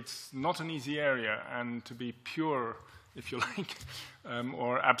 So it's not an easy area, and to be pure, if you like,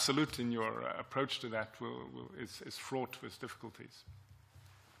 or absolute in your approach to that is fraught with difficulties.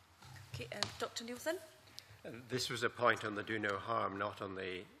 Okay, Dr. Nielsen? This was a point on the do no harm, not on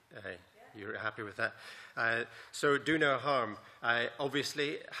the... You're happy with that? So do no harm,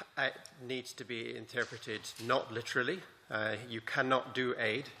 obviously, needs to be interpreted not literally. You cannot do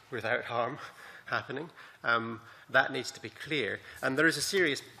aid without harm happening. That needs to be clear. And there is a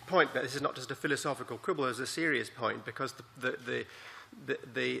serious point, but this is not just a philosophical quibble, there's a serious point, because the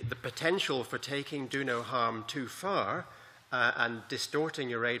potential for taking do no harm too far and distorting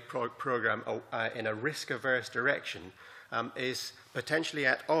your aid program in a risk-averse direction is potentially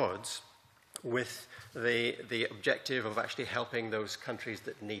at odds with the objective of actually helping those countries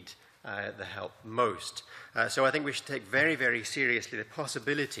that need the help most. So I think we should take very, very seriously the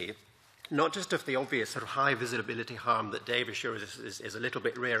possibility, not just of the obvious sort of high visibility harm that Dave assures us is a little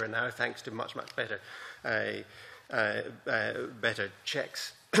bit rarer now, thanks to much, much better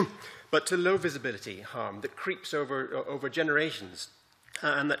checks, but to low visibility harm that creeps over generations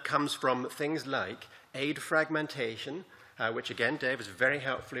and that comes from things like aid fragmentation, which again, Dave has very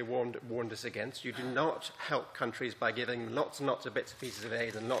helpfully warned us against. You do not help countries by giving lots and lots of bits and pieces of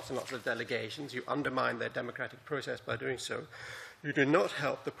aid and lots of delegations. You undermine their democratic process by doing so. You do not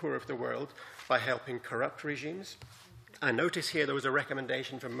help the poor of the world by helping corrupt regimes. I notice here there was a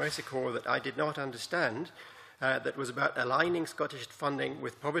recommendation from Mercy Corps that I did not understand, that was about aligning Scottish funding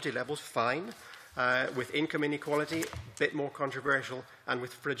with poverty levels, fine, with income inequality, a bit more controversial, and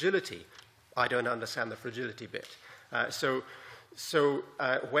with fragility. I don't understand the fragility bit. So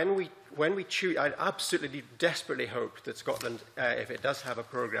when we choose, I absolutely desperately hope that Scotland, if it does have a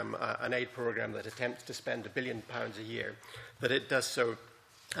program, an aid program that attempts to spend £1 billion a year, that it does so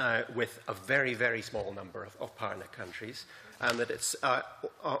with a very, very small number of partner countries, and that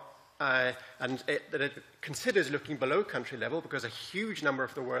that it considers looking below country level, because a huge number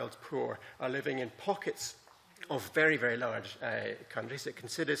of the world's poor are living in pockets of very, very large countries. It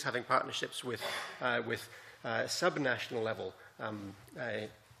considers having partnerships with subnational level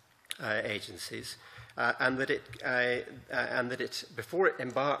agencies, and that it before it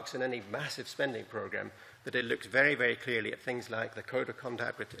embarks in any massive spending program, that it looks very, very clearly at things like the code of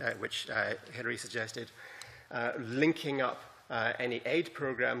conduct, which Hilary suggested, linking up any aid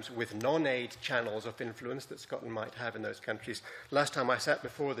programs with non-aid channels of influence that Scotland might have in those countries. Last time I sat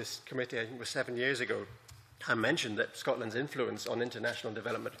before this committee, I think it was 7 years ago, I mentioned that Scotland's influence on international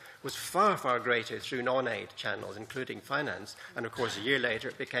development was far, far greater through non-aid channels, including finance. And of course, a year later,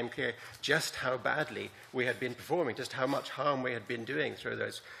 it became clear just how badly we had been performing, just how much harm we had been doing through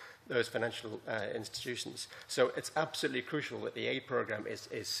those financial institutions. So it's absolutely crucial that the aid program is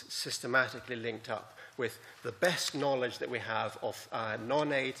systematically linked up with the best knowledge that we have of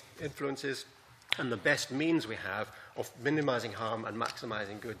non-aid influences and the best means we have of minimizing harm and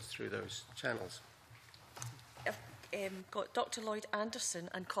maximizing goods through those channels. Got Dr. Lloyd Anderson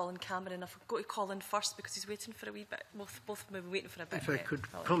and Colin Cameron. I've got to Colin first because he's waiting for a wee bit. Both of them have been waiting for a bit. If I could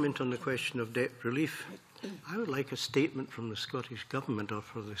comment on the question of debt relief, I would like a statement from the Scottish Government or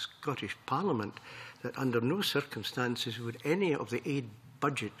for the Scottish Parliament that under no circumstances would any of the aid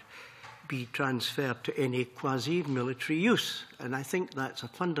budget be transferred to any quasi-military use. And I think that's a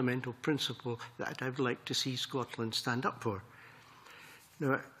fundamental principle that I would like to see Scotland stand up for.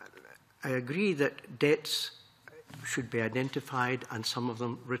 Now, I agree that debts should be identified and some of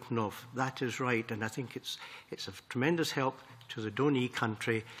them written off. That is right, and I think it's of tremendous help to the donee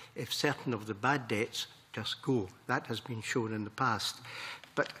country if certain of the bad debts just go. That has been shown in the past,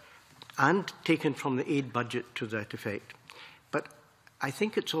 and taken from the aid budget to that effect. But I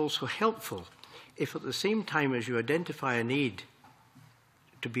think it's also helpful if at the same time as you identify an aid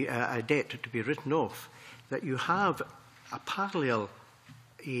to be a debt to be written off, that you have a parallel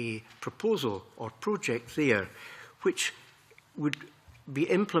proposal or project there which would be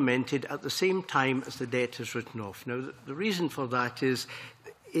implemented at the same time as the debt is written off. Now, the reason for that is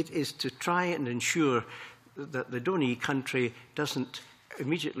it is to try and ensure that the donee country doesn't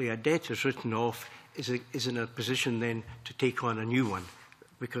immediately a debt is written off, is in a position then to take on a new one,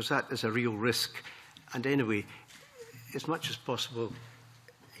 because that is a real risk. And anyway, as much as possible,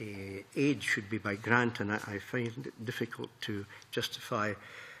 aid should be by grant, and I find it difficult to justify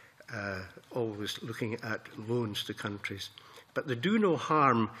always looking at loans to countries. But the do no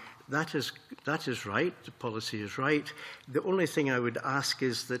harm, that is right, the policy is right. The only thing I would ask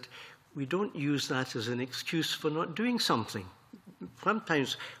is that we don't use that as an excuse for not doing something.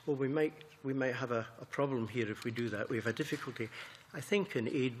 Sometimes, well, we might have a problem here if we do that. We have a difficulty. I think in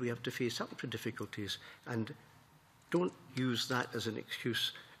aid we have to face up to difficulties, and don't use that as an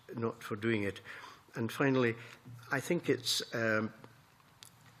excuse not for doing it. And finally, I think it's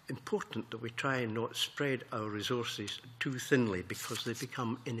important that we try and not spread our resources too thinly, because they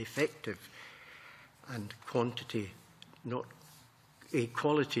become ineffective, and quality, not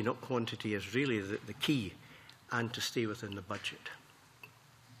quantity, is really the key, and to stay within the budget.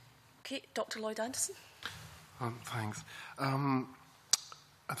 Okay, Dr. Lloyd Anderson. Thanks.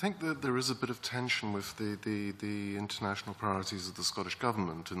 I think that there is a bit of tension with the international priorities of the Scottish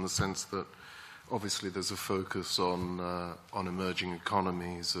Government, in the sense that obviously there's a focus on emerging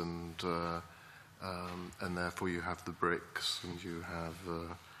economies, and therefore you have the BRICS and you have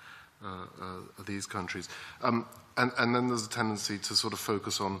these countries, and then there's a tendency to sort of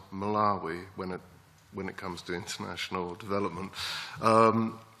focus on Malawi when it comes to international development,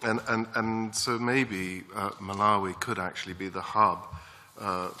 and so maybe Malawi could actually be the hub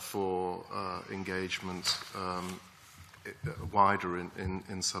for engagement wider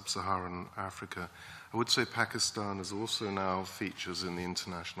in sub-Saharan Africa. I would say Pakistan is also now features in the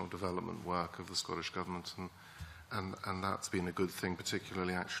international development work of the Scottish Government, and that's been a good thing,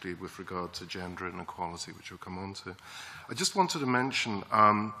 particularly actually with regard to gender inequality, which we'll come on to. I just wanted to mention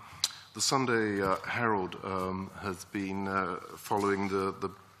the Sunday Herald has been following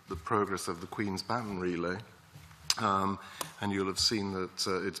the progress of the Queen's Baton Relay, and you'll have seen that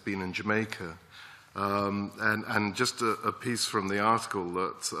it's been in Jamaica. And just a piece from the article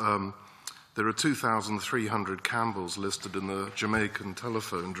that there are 2,300 Campbells listed in the Jamaican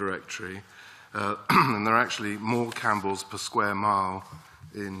telephone directory, and there are actually more Campbells per square mile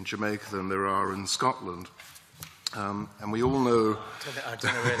in Jamaica than there are in Scotland. And we all know... I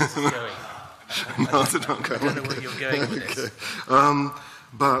don't know where this is going. I don't know where you're going with this. And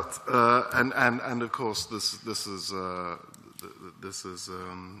of course, this is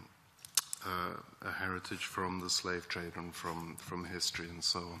a heritage from the slave trade and from history and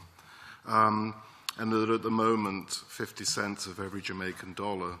so on. And that at the moment, 50 cents of every Jamaican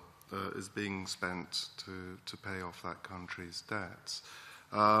dollar is being spent to pay off that country's debts.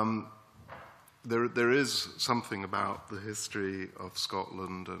 There is something about the history of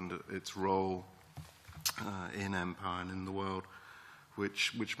Scotland and its role in empire and in the world,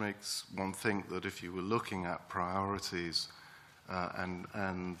 which makes one think that if you were looking at priorities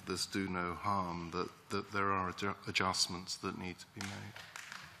and this do no harm, that there are adjustments that need to be made.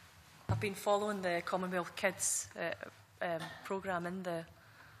 I've been following the Commonwealth Kids programme in the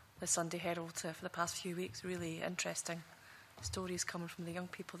Sunday Herald for the past few weeks. Really interesting stories coming from the young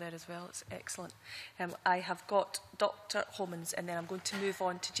people there as well. It's excellent. I have got Dr. Homans, and then I'm going to move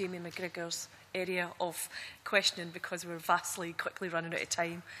on to Jamie McGregor's area of questioning, because we're vastly quickly running out of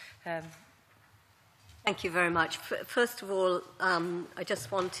time. Thank you very much. First of all, I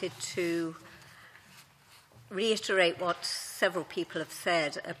just wanted to reiterate what several people have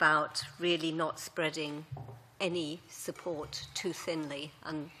said about really not spreading any support too thinly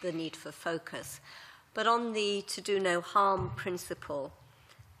and the need for focus. But on the to do no harm principle,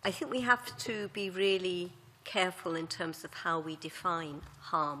 I think we have to be really careful in terms of how we define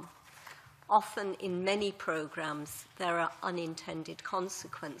harm. Often in many programs, there are unintended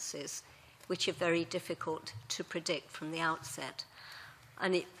consequences which are very difficult to predict from the outset.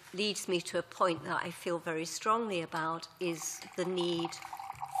 And it leads me to a point that I feel very strongly about, is the need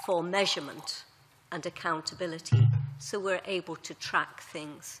for measurement and accountability, so we're able to track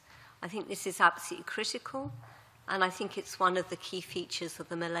things. I think this is absolutely critical, and I think it's one of the key features of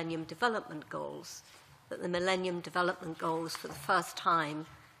the Millennium Development Goals, that the Millennium Development Goals for the first time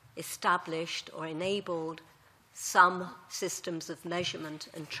established or enabled some systems of measurement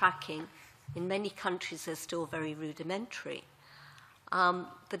and tracking. In many countries, they're still very rudimentary.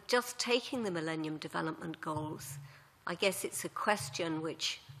 But just taking the Millennium Development Goals, I guess it's a question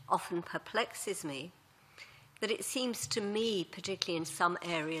which often perplexes me, that it seems to me, particularly in some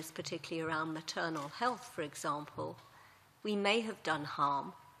areas, particularly around maternal health, for example, we may have done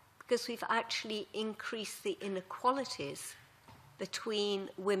harm because we've actually increased the inequalities between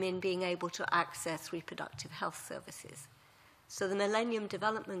women being able to access reproductive health services. So the Millennium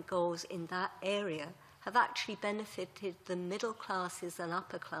Development Goals in that area have actually benefited the middle classes and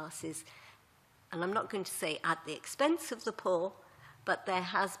upper classes and I'm not going to say at the expense of the poor, but there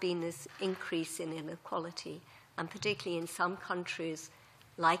has been this increase in inequality, and particularly in some countries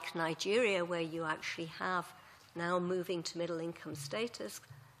like Nigeria, where you actually have now moving to middle income status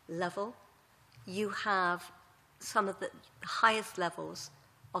level, you have some of the highest levels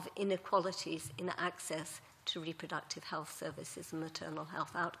of inequalities in access to reproductive health services and maternal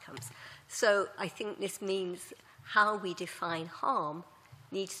health outcomes. So I think this means how we define harm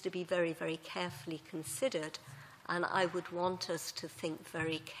needs to be very, very carefully considered, and I would want us to think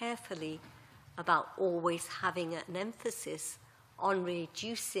very carefully about always having an emphasis on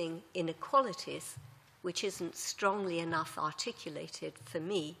reducing inequalities, which isn't strongly enough articulated for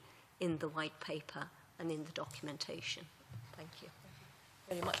me in the white paper and in the documentation. Thank you.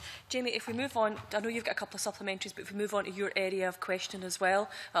 Very much. Jamie, if we move on, I know you've got a couple of supplementaries, but if we move on to your area of question as well,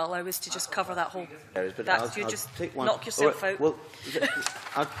 I'll allow us to just cover that whole... I'll just take one. knock yourself out. Well,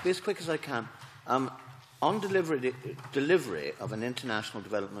 I'll be as quick as I can. On delivery of an international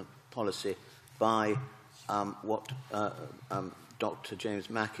development policy by what Dr. James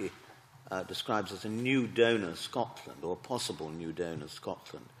Mackie describes as a new donor Scotland, or a possible new donor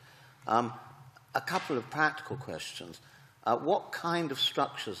Scotland, a couple of practical questions. What kind of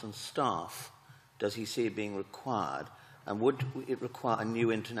structures and staff does he see being required, and would it require a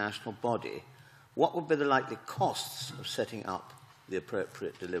new international body? What would be the likely costs of setting up the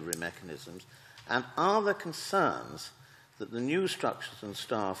appropriate delivery mechanisms? And are there concerns that the new structures and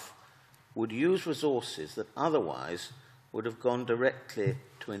staff would use resources that otherwise would have gone directly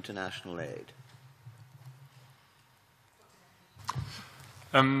to international aid?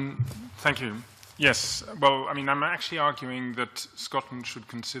 Thank you. Yes, well, I mean, I'm actually arguing that Scotland should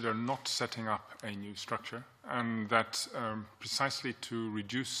consider not setting up a new structure, and that precisely to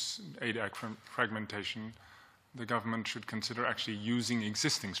reduce aid fragmentation, the government should consider actually using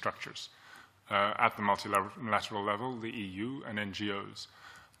existing structures at the multilateral level, the EU and NGOs.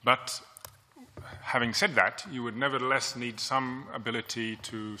 But having said that, you would nevertheless need some ability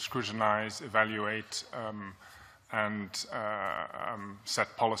to scrutinize, evaluate, and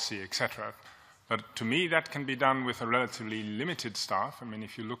set policy, etc. But to me, that can be done with a relatively limited staff. I mean,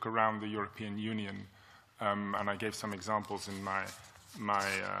 if you look around the European Union, and I gave some examples in my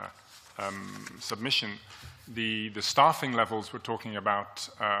submission, the staffing levels we're talking about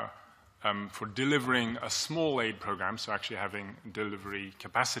for delivering a small aid program, so actually having delivery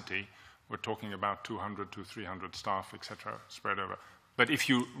capacity, we're talking about 200 to 300 staff, etc., spread over. But if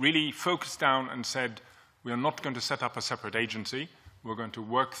you really focus down and said, we are not going to set up a separate agency, we're going to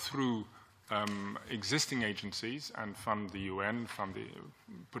work through existing agencies and fund the UN,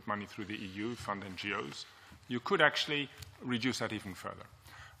 put money through the EU, fund NGOs, you could actually reduce that even further.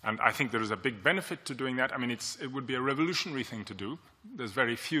 And I think there is a big benefit to doing that. I mean, it would be a revolutionary thing to do. There's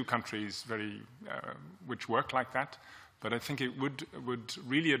very few countries which work like that, but I think it would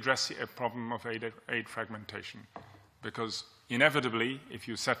really address a problem of aid fragmentation, because inevitably, if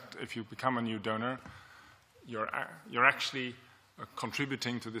you become a new donor, you're actually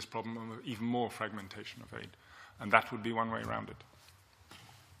contributing to this problem of even more fragmentation of aid. And that would be one way around it.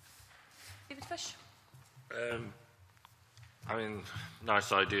 David Fish? I mean,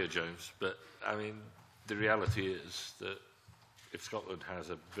 nice idea, James, but I mean, the reality is that if Scotland has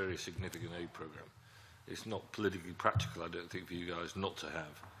a very significant aid programme, it's not politically practical, I don't think, for you guys not to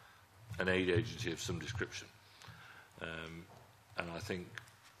have an aid agency of some description. And I think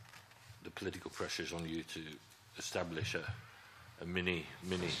the political pressures on you to establish a mini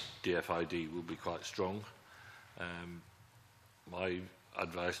DFID will be quite strong. My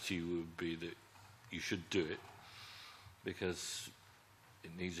advice to you would be that you should do it, because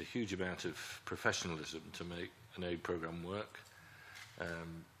it needs a huge amount of professionalism to make an aid programme work.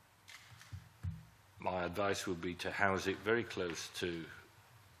 My advice would be to house it very close to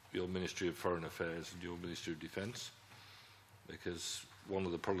your Ministry of Foreign Affairs and your Ministry of Defence, because one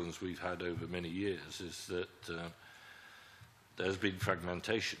of the problems we've had over many years is that there's been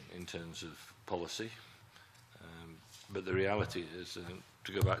fragmentation in terms of policy, but the reality is,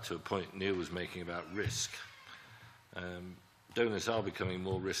 to go back to a point Neil was making about risk, donors are becoming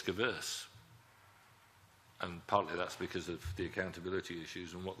more risk averse, and partly that's because of the accountability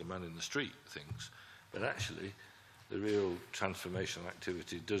issues and what the man in the street thinks, but actually the real transformational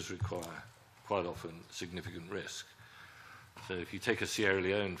activity does require quite often significant risk. So if you take a Sierra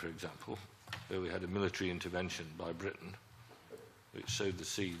Leone, for example, where we had a military intervention by Britain, which sowed the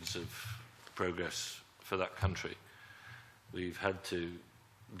seeds of progress for that country, we've had to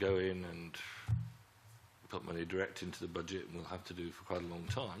go in and put money direct into the budget, and we'll have to do for quite a long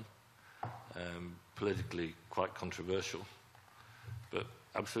time. Politically quite controversial, but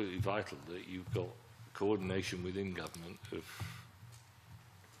absolutely vital that you've got coordination within government of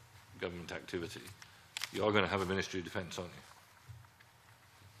government activity. You are going to have a Ministry of Defence, aren't you,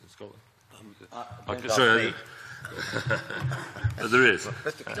 in Scotland? Sorry, but there is.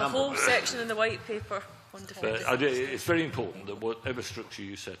 The whole section in the white paper on defence. It's very important that whatever structure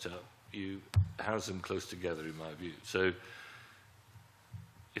you set up, you house them close together, in my view. So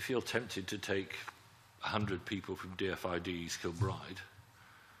if you're tempted to take 100 people from DFID East Kilbride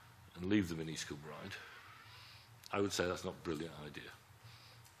and leave them in East Kilbride, I would say that's not a brilliant idea.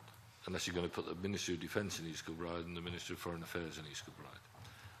 Unless you're going to put the Ministry of Defence in East Kilbride and the Ministry of Foreign Affairs in East Kilbride.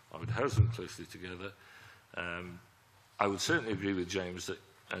 I would house them closely together. I would certainly agree with James that,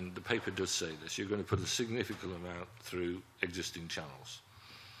 and the paper does say this, you're going to put a significant amount through existing channels.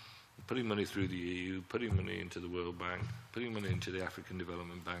 Putting money through the EU, putting money into the World Bank, putting money into the African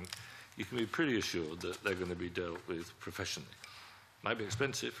Development Bank, you can be pretty assured that they're going to be dealt with professionally. Might be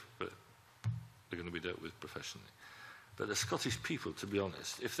expensive, but they're going to be dealt with professionally. But the Scottish people, to be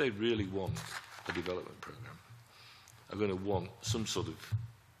honest, if they really want a development programme, are going to want some sort of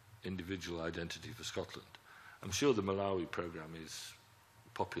individual identity for Scotland. I'm sure the Malawi programme is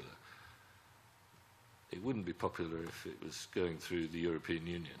popular. It wouldn't be popular if it was going through the European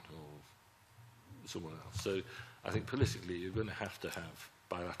Union or someone else. So I think politically you're going to have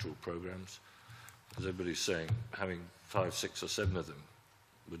bilateral programmes. As everybody's saying, having 5, 6 or 7 of them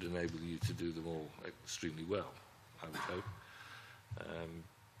would enable you to do them all extremely well, I would hope.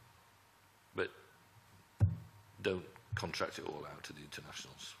 But don't contract it all out to the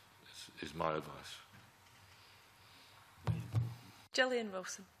internationals, is my advice. Gillian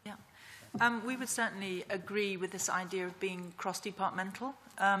Wilson. Yeah. We would certainly agree with this idea of being cross-departmental.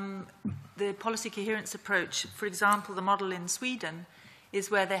 The policy coherence approach, for example, the model in Sweden, is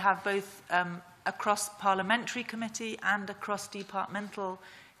where they have both a cross-parliamentary committee and a cross-departmental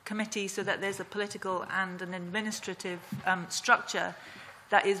committee, so that there's a political and an administrative structure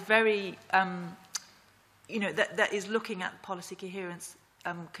that is very, that is looking at policy coherence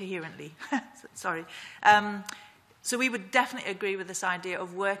coherently. Sorry. So we would definitely agree with this idea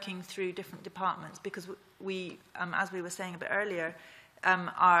of working through different departments, because we, as we were saying a bit earlier,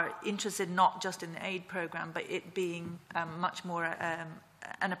 are interested not just in the aid programme, but it being much more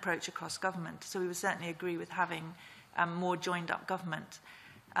an approach across government. So we would certainly agree with having more joined-up government.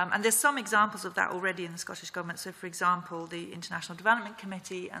 And there's some examples of that already in the Scottish Government. So, for example, the International Development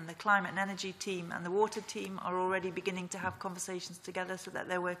Committee and the Climate and Energy team and the Water team are already beginning to have conversations together so that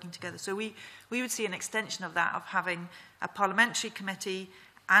they're working together. So we would see an extension of that, of having a parliamentary committee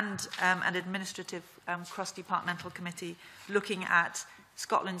and an administrative cross-departmental committee looking at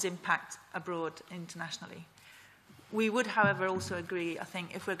Scotland's impact abroad internationally. We would, however, also agree, I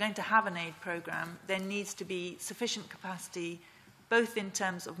think, if we're going to have an aid programme, there needs to be sufficient capacity, both in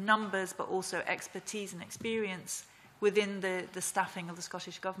terms of numbers but also expertise and experience within the staffing of the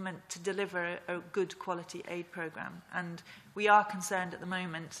Scottish Government to deliver a good quality aid programme. And we are concerned at the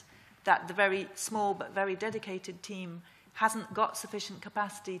moment that the very small but very dedicated team hasn't got sufficient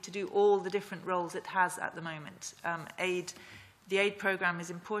capacity to do all the different roles it has at the moment. The aid programme is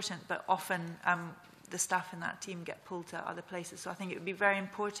important, but often the staff in that team get pulled to other places. So I think it would be very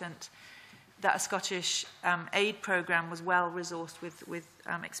important that a Scottish aid programme was well resourced with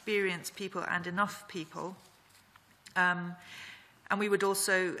experienced people and enough people. And we would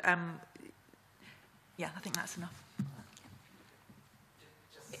also, yeah, I think that's enough.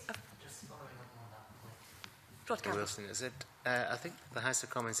 Just following up on that point. Wilson, is it? I think the House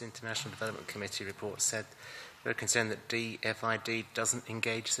of Commons International Development Committee report said we're concerned that DFID doesn't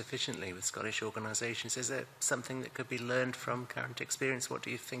engage sufficiently with Scottish organisations. Is there something that could be learned from current experience? What do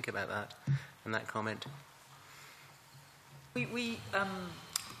you think about that and that comment? We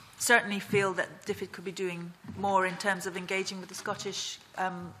certainly feel that DFID could be doing more in terms of engaging with the Scottish.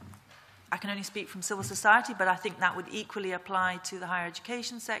 I can only speak from civil society, but I think that would equally apply to the higher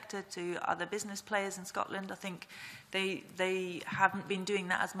education sector, to other business players in Scotland. I think they haven't been doing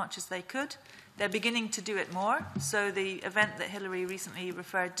that as much as they could. They're beginning to do it more. So the event that Hilary recently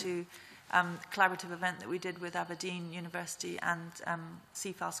referred to, collaborative event that we did with Aberdeen University and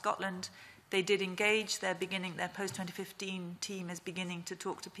CFAL Scotland, they did engage. They're beginning, their post-2015 team is beginning to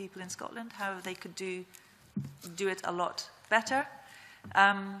talk to people in Scotland, how they could do it a lot better.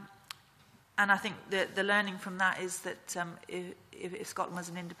 And I think the learning from that is that if Scotland was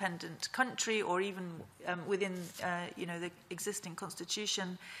an independent country, or even within the existing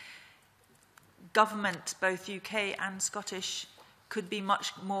constitution, government, both UK and Scottish, could be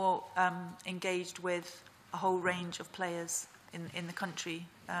much more engaged with a whole range of players in the country.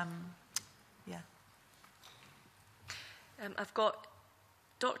 I've got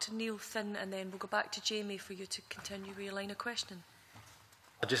Dr Neil Thin, and then we'll go back to Jamie for you to continue with your line of questioning.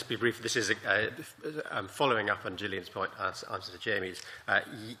 I'll just be brief. This is following up on Gillian's point, answer to Jamie's.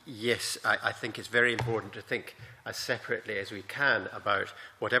 Yes, I think it's very important to think as separately as we can about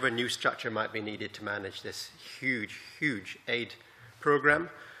whatever new structure might be needed to manage this huge, huge aid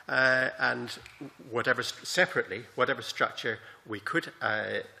programme, and whatever structure we could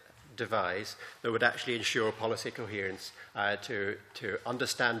devise that would actually ensure policy coherence to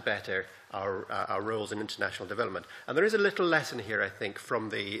understand better our roles in international development. And there is a little lesson here, I think,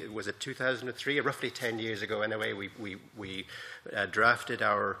 from was it 2003, roughly 10 years ago anyway, we drafted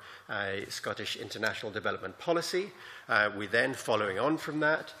our Scottish international development policy. We then, following on from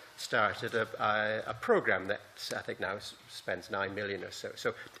that, started a programme that I think now spends 9 million or so.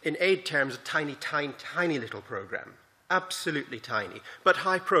 So in aid terms, a tiny, tiny, tiny little programme. Absolutely tiny, but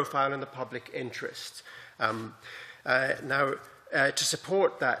high profile in the public interest. To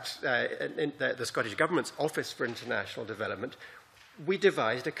support that, the Scottish Government's Office for International Development, we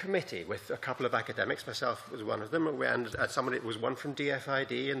devised a committee with a couple of academics. Myself was one of them, and somebody was one from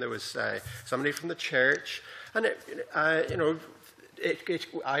DFID, and there was somebody from the church. And I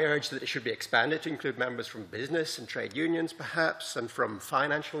urge that it should be expanded to include members from business and trade unions, perhaps, and from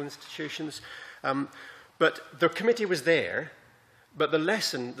financial institutions. But the committee was there, but the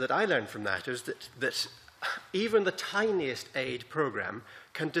lesson that I learned from that is that even the tiniest aid programme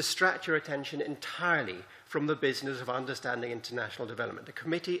can distract your attention entirely from the business of understanding international development. The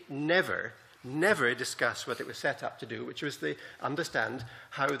committee never discussed what it was set up to do, which was to understand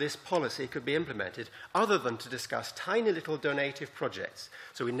how this policy could be implemented, other than to discuss tiny little donative projects.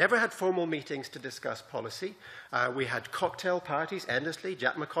 So we never had formal meetings to discuss policy. We had cocktail parties endlessly.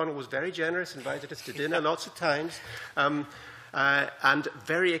 Jack McConnell was very generous, invited us to dinner lots of times. And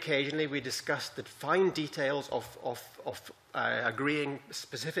very occasionally we discussed the fine details of agreeing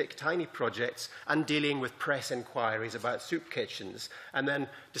specific tiny projects and dealing with press inquiries about soup kitchens, and then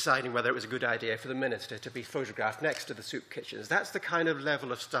deciding whether it was a good idea for the minister to be photographed next to the soup kitchens. That's the kind of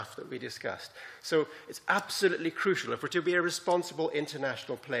level of stuff that we discussed. So it's absolutely crucial if we're to be a responsible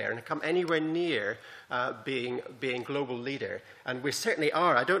international player and come anywhere near being global leader. And we certainly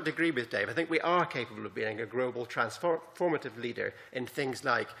are. I don't agree with Dave. I think we are capable of being a global transformative leader in things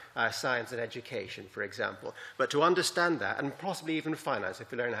like science and education, for example. But to understand that, and possibly even finance, if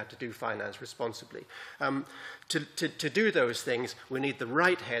we learn how to do finance responsibly, to do those things, we need the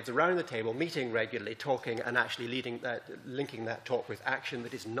right heads around the table, meeting regularly, talking, and actually linking that talk with action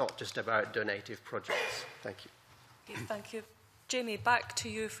that is not just about donative projects. Thank you. Okay, thank you. Jamie, back to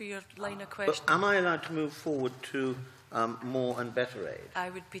you for your line of question. Am I allowed to move forward to more and better aid? I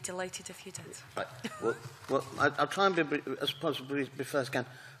would be delighted if you did. Right. Well, I'll try and be as possibly brief as I can.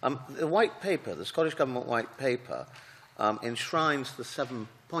 The white paper, the Scottish Government white paper, enshrines the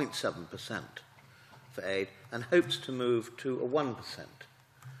 7.7% for aid and hopes to move to a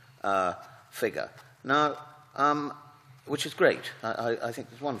 1% figure. Now, which is great. I think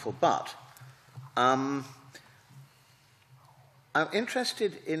it's wonderful. But I'm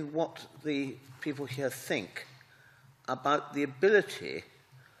interested in what the people here think about the ability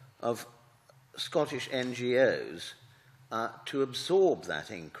of Scottish NGOs to absorb that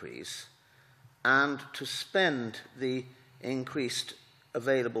increase and to spend the increased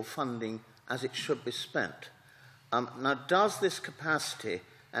available funding as it should be spent. Now, does this capacity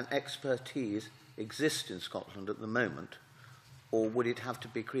and expertise exist in Scotland at the moment, or would it have to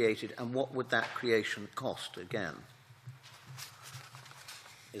be created, and what would that creation cost again?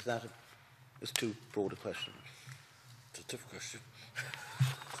 Is that it's too broad a question? It's a tough question.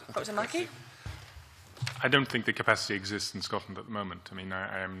 Dr. Mackie? I don't think the capacity exists in Scotland at the moment. I mean,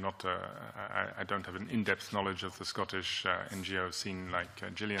 I am not. I don't have an in-depth knowledge of the Scottish NGO scene like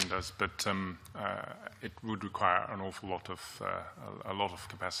Gillian does, but it would require an awful lot of a lot of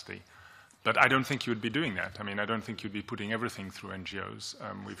capacity. But I don't think you would be doing that. I mean, I don't think you'd be putting everything through NGOs.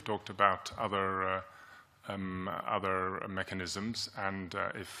 We've talked about other mechanisms, and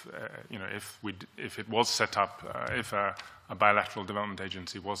if it was set up, if a bilateral development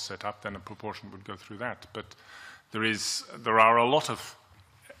agency was set up, then a proportion would go through that. But there are a lot of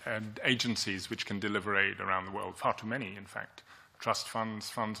agencies which can deliver aid around the world, far too many, in fact. Trust funds,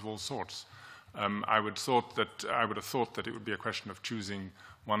 funds of all sorts. I would have thought that it would be a question of choosing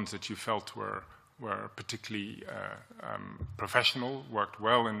ones that you felt were particularly professional, worked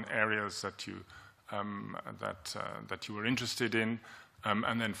well in areas that you that you were interested in,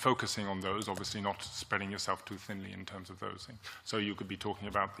 and then focusing on those, obviously not spreading yourself too thinly in terms of those things. So you could be talking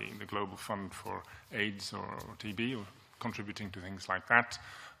about the Global Fund for AIDS or TB, or contributing to things like that.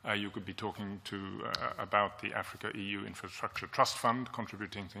 You could be talking about the Africa-EU Infrastructure Trust Fund,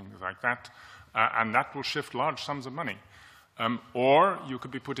 contributing things like that, and that will shift large sums of money. Or you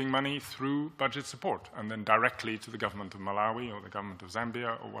could be putting money through budget support and then directly to the government of Malawi or the government of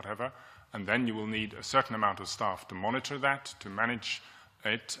Zambia or whatever, and then you will need a certain amount of staff to monitor that, to manage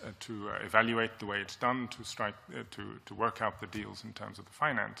it, to evaluate the way it's done, to work out the deals in terms of the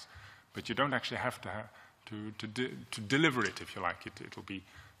finance. But you don't actually have to deliver it, if you like. It'll be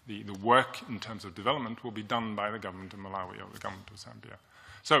the work in terms of development will be done by the government of Malawi or the government of Zambia.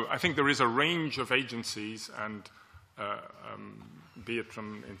 So I think there is a range of agencies, and be it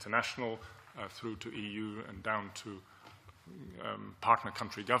from international through to EU and down to partner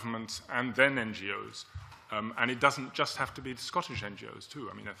country governments and then NGOs. And it doesn't just have to be the Scottish NGOs too.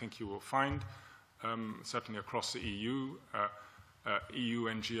 I mean, I think you will find, certainly across the EU, EU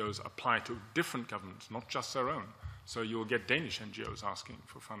NGOs apply to different governments, not just their own. So you'll get Danish NGOs asking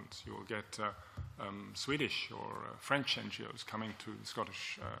for funds. You'll get Swedish or French NGOs coming to the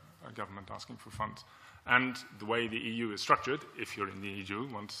Scottish government asking for funds. And the way the EU is structured, if you're in the EU,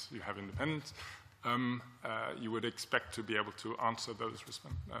 once you have independence, you would expect to be able to answer those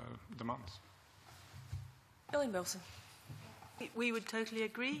demands. Gillian Wilson. We would totally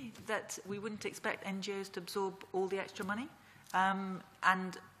agree that we wouldn't expect NGOs to absorb all the extra money,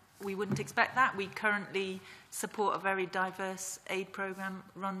 and we wouldn't expect that. We currently support a very diverse aid programme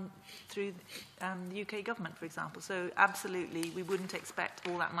run through the UK government, for example. So absolutely, we wouldn't expect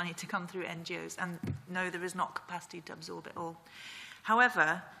all that money to come through NGOs, and no, there is not capacity to absorb it all.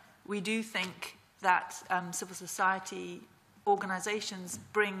 However, we do think that civil society organisations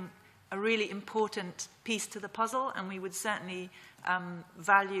bring a really important piece to the puzzle, and we would certainly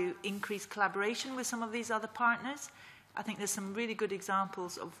value increased collaboration with some of these other partners. I think there's some really good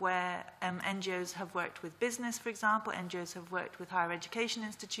examples of where NGOs have worked with business, for example. NGOs have worked with higher education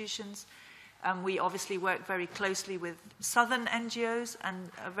institutions. We obviously work very closely with southern NGOs,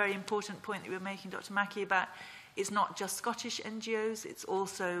 and a very important point that you were making, Dr. Mackie, about it's not just Scottish NGOs, it's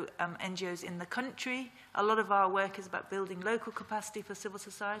also NGOs in the country. A lot of our work is about building local capacity for civil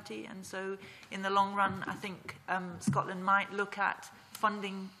society, and so in the long run, I think Scotland might look at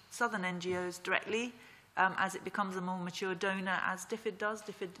funding southern NGOs directly as it becomes a more mature donor, as DFID does.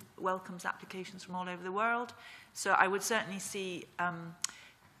 DFID welcomes applications from all over the world. So I would certainly see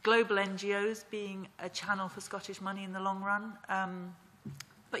global NGOs being a channel for Scottish money in the long run.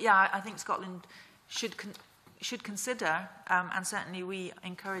 But yeah, I think Scotland should consider, and certainly we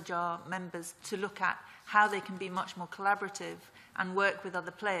encourage our members to look at how they can be much more collaborative and work with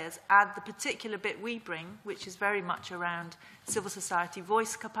other players, add the particular bit we bring, which is very much around civil society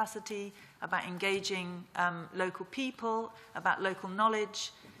voice capacity, about engaging local people, about local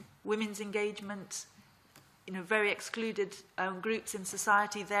knowledge, women's engagement, very excluded groups in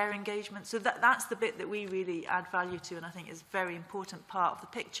society, their engagement. So that's the bit that we really add value to, and I think is a very important part of the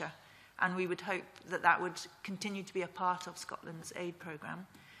picture. And we would hope that that would continue to be a part of Scotland's aid programme.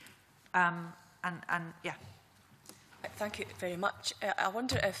 Yeah. Thank you very much. I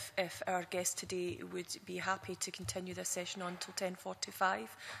wonder if our guest today would be happy to continue this session on until 10:45.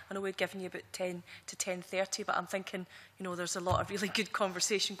 I know we've given you about 10 to 10:30, but I'm thinking, there's a lot of really good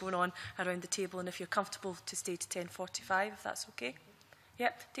conversation going on around the table, and if you're comfortable to stay to 10:45, if that's okay.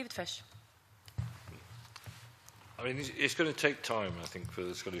 Yep, David Fish. I mean, it's going to take time, I think, for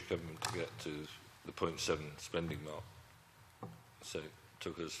the Scottish Government to get to the 0.7 spending mark. So it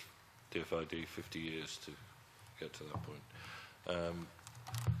took us, DFID, 50 years to get to that point.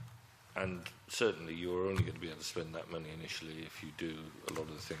 And certainly you're only going to be able to spend that money initially if you do a lot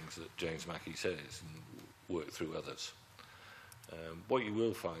of the things that James Mackie says and work through others. What you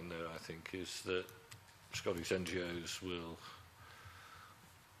will find, though, I think, is that Scottish NGOs will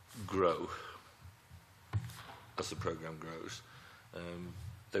grow as the programme grows.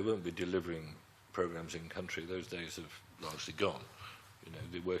 They won't be delivering programmes in country. Those days have largely gone.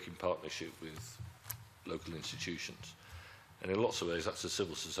 They work in partnership with local institutions. And in lots of ways, that's a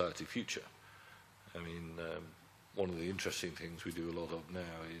civil society future. I mean, one of the interesting things we do a lot of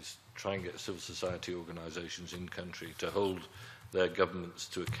now is try and get civil society organisations in country to hold their governments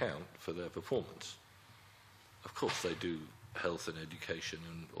to account for their performance. Of course, they do health and education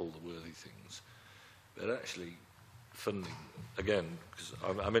and all the worthy things. But actually, funding, again, because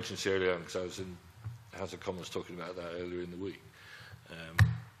I mentioned Sierra Leone because I was in House of Commons talking about that earlier in the week.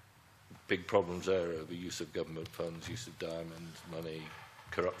 Big problems there over use of government funds, use of diamond money,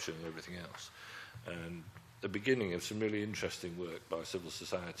 corruption and everything else. And the beginning of some really interesting work by civil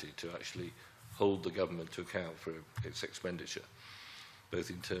society to actually hold the government to account for its expenditure, both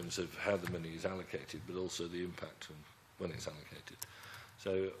in terms of how the money is allocated, but also the impact on when it's allocated.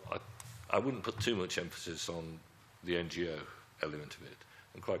 So I wouldn't put too much emphasis on the NGO element of it.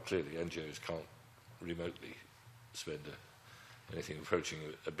 And quite clearly, NGOs can't remotely spend anything approaching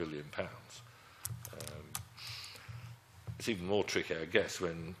 £1 billion. It's even more tricky, I guess,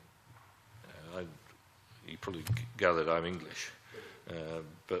 when you probably gathered I'm English,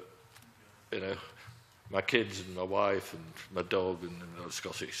 but you know, my kids and my wife and my dog and I'm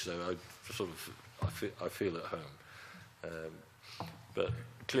Scottish, so I feel at home. But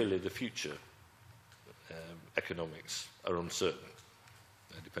clearly, the future economics are uncertain.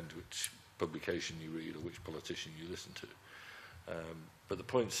 It depends which publication you read or which politician you listen to. But the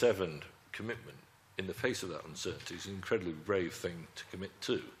 0.7 commitment, in the face of that uncertainty, is an incredibly brave thing to commit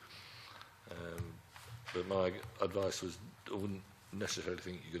to. But my advice was, I wouldn't necessarily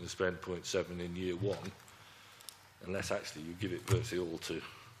think you're going to spend 0.7 in year one, unless actually you give it virtually all to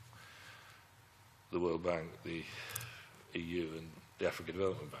the World Bank, the EU and the African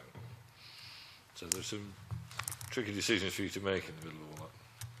Development Bank. So there's some tricky decisions for you to make in the middle of all that.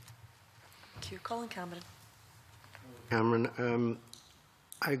 Thank you. Colin Cameron. Cameron,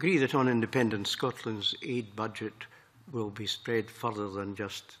 I agree that on independence, Scotland's aid budget will be spread further than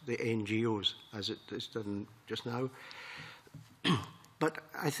just the NGOs, as it is done just now. But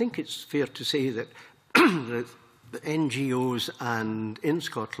I think it's fair to say that the NGOs and in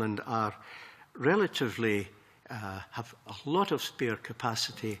Scotland are relatively, have a lot of spare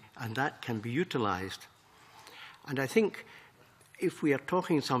capacity, and that can be utilised. And I think if we are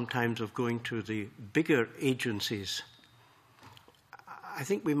talking sometimes of going to the bigger agencies, I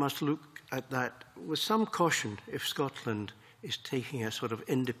think we must look at that with some caution if Scotland is taking a sort of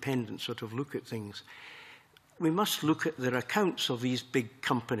independent sort of look at things. We must look at their accounts of these big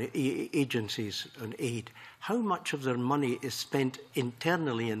company agencies on aid. How much of their money is spent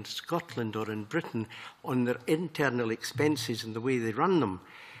internally in Scotland or in Britain on their internal expenses and the way they run them?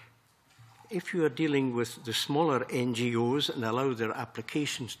 If you are dealing with the smaller NGOs and allow their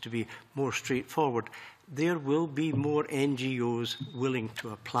applications to be more straightforward, there will be more NGOs willing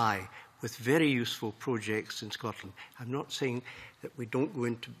to apply with very useful projects in Scotland. I'm not saying that we don't go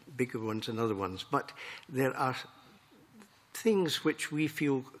into bigger ones and other ones, but there are things which we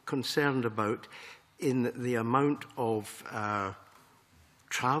feel concerned about in the amount of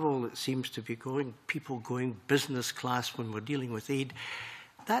travel that seems to be going, people going business class when we're dealing with aid.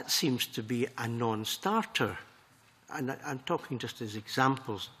 That seems to be a non-starter. And I'm talking just as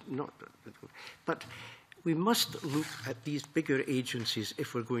examples, but we must look at these bigger agencies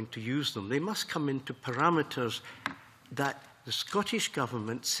if we're going to use them. They must come into parameters that the Scottish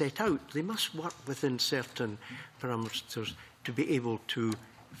Government set out. They must work within certain parameters to be able to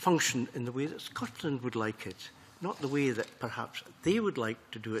function in the way that Scotland would like it, not the way that perhaps they would like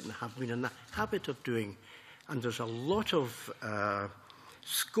to do it and have been in the habit of doing. And there's a lot of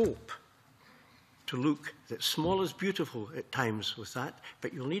scope to look that small is beautiful at times with that,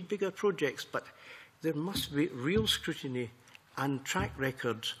 but you'll need bigger projects. But there must be real scrutiny and track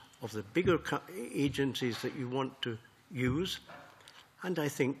records of the bigger agencies that you want to use. And I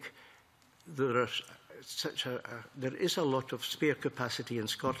think there is a lot of spare capacity in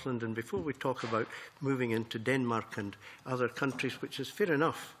Scotland. And before we talk about moving into Denmark and other countries, which is fair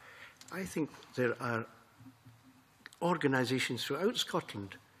enough, I think there are organisations throughout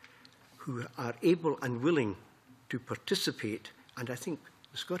Scotland who are able and willing to participate, and I think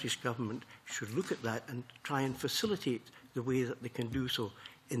the Scottish Government should look at that and try and facilitate the way that they can do so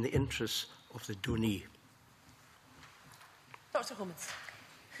in the interests of the donee. Dr. Homans.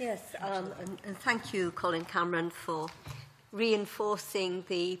 Yes, and thank you, Colin Cameron, for reinforcing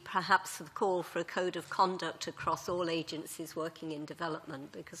perhaps the call for a code of conduct across all agencies working in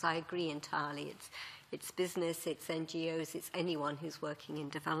development, because I agree entirely. It's business, it's NGOs, it's anyone who's working in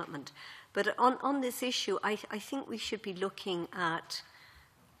development. But on this issue, I think we should be looking at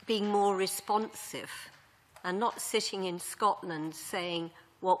being more responsive and not sitting in Scotland saying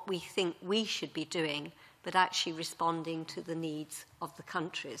what we think we should be doing, but actually responding to the needs of the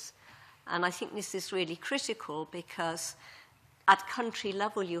countries. And I think this is really critical because at country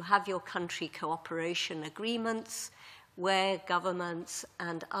level, you have your country cooperation agreements where governments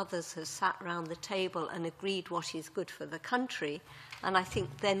and others have sat around the table and agreed what is good for the country. And I think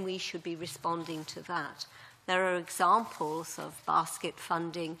then we should be responding to that. There are examples of basket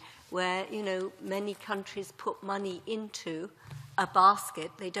funding where, many countries put money into a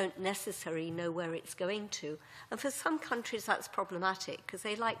basket. They don't necessarily know where it's going to. And for some countries, that's problematic because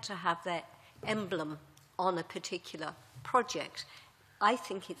they like to have their emblem on a particular project. I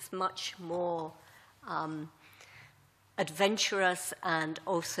think it's much more adventurous and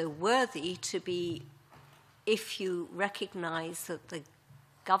also worthy to be, if you recognise that the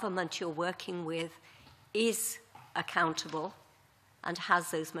government you're working with is accountable and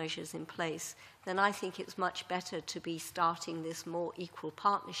has those measures in place, then I think it's much better to be starting this more equal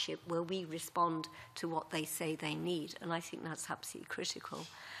partnership where we respond to what they say they need. And I think that's absolutely critical.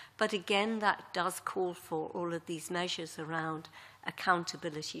 But again, that does call for all of these measures around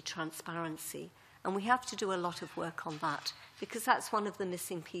accountability, transparency. And we have to do a lot of work on that because that's one of the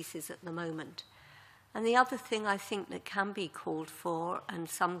missing pieces at the moment. And the other thing I think that can be called for, and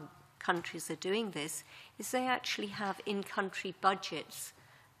some countries are doing this, is they actually have in-country budgets,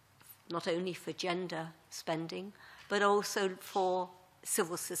 not only for gender spending, but also for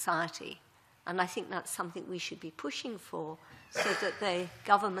civil society. And I think that's something we should be pushing for so that the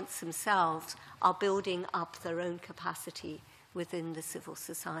governments themselves are building up their own capacity within the civil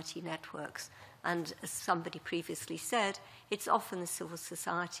society networks. And as somebody previously said, it's often the civil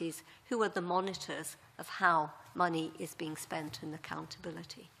societies who are the monitors of how money is being spent and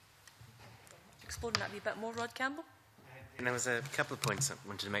accountability. Exploring that a wee bit more, Rod Campbell. And there was a couple of points I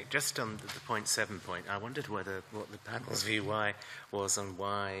wanted to make. Just on the point 7 point, I wondered what the panel's view was on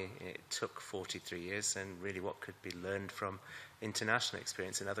why it took 43 years and really what could be learned from international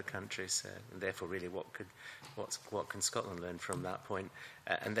experience in other countries, and therefore really what can Scotland learn from that point.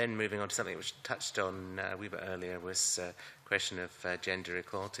 And then moving on to something which touched on a wee bit earlier was the question of gender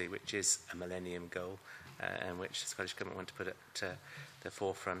equality, which is a millennium goal, and which the Scottish Government want to put at the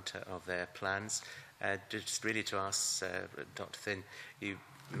forefront of their plans. Just really to ask Dr. Thin, you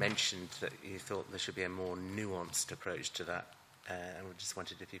mentioned that you thought there should be a more nuanced approach to that, and we just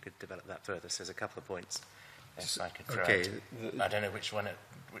wondered if you could develop that further. So there's a couple of points if I could throw out. I don't know which one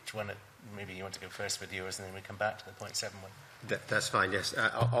maybe you want to go first with yours, and then we come back to the point 7 one. That's fine, yes.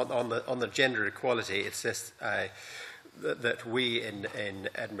 On the gender equality, it's just that we in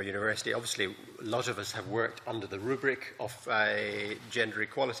Edinburgh University, obviously a lot of us have worked under the rubric of gender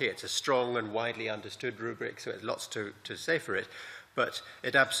equality. It's a strong and widely understood rubric, so there's lots to say for it. But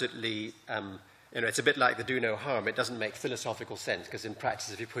it absolutely, it's a bit like the do no harm. It doesn't make philosophical sense, because in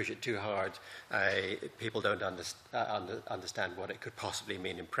practice, if you push it too hard, people don't understand what it could possibly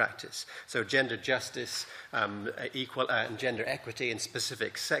mean in practice. So gender justice and gender equity in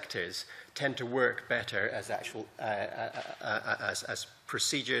specific sectors tend to work better as actual as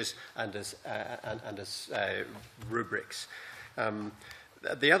procedures and as rubrics.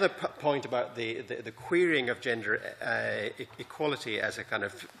 The other point about the querying of gender equality as a kind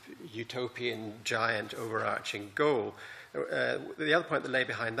of utopian, giant, overarching goal, the other point that lay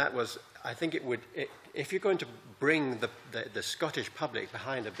behind that was, I think if you're going to bring the Scottish public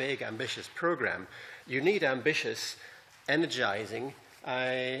behind a big, ambitious programme, you need ambitious, energising,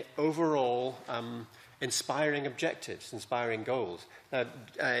 overall inspiring objectives, inspiring goals.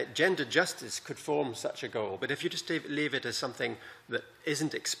 Gender justice could form such a goal, but if you just leave it as something that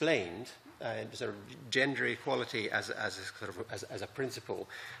isn't explained, sort of gender equality as a principle,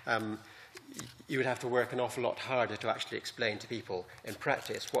 you would have to work an awful lot harder to actually explain to people in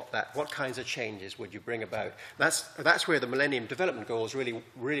practice what kinds of changes would you bring about. That's where the Millennium Development Goals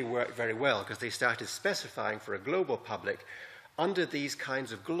really worked very well, because they started specifying for a global public, under these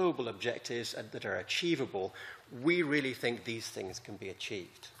kinds of global objectives that are achievable, we really think these things can be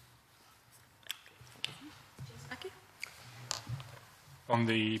achieved. Mackie? On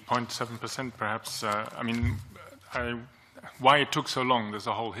the 0.7%, perhaps, why it took so long, there's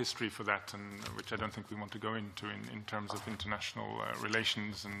a whole history for that, and which I don't think we want to go into in terms of international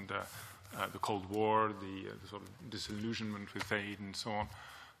relations and the Cold War, the sort of disillusionment with aid and so on.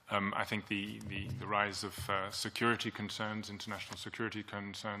 I think the rise of security concerns, international security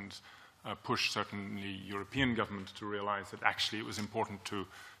concerns, pushed certainly European governments to realize that actually it was important to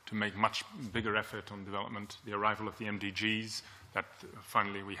make much bigger effort on development. The arrival of the MDGs, that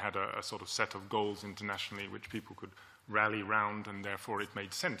finally we had a sort of set of goals internationally which people could rally round, and therefore it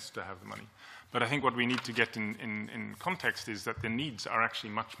made sense to have the money. But I think what we need to get in context is that the needs are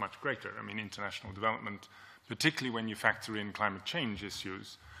actually much, much greater. I mean, international development, particularly when you factor in climate change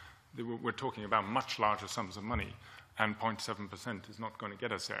issues, we're talking about much larger sums of money, and 0.7% is not going to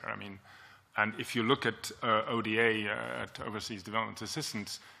get us there. I mean, and if you look at ODA, at Overseas Development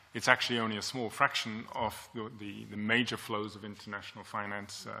Assistance, it's actually only a small fraction of the major flows of international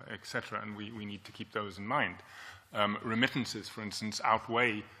finance, etc., and we need to keep those in mind. Remittances, for instance,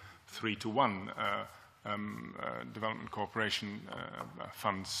 outweigh 3-to-1 development cooperation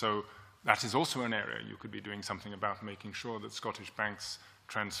funds. So that is also an area you could be doing something about, making sure that Scottish banks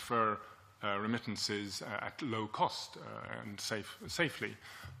transfer remittances at low cost and safely.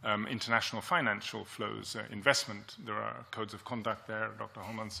 International financial flows, investment, there are codes of conduct there. Dr.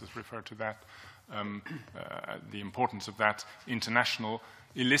 Holmans has referred to that. The importance of that. International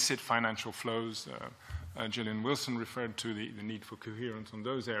illicit financial flows. Gillian Wilson referred to the need for coherence on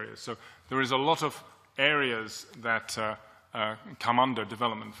those areas. So there is a lot of areas that come under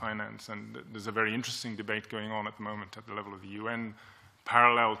development finance, and there's a very interesting debate going on at the moment at the level of the UN.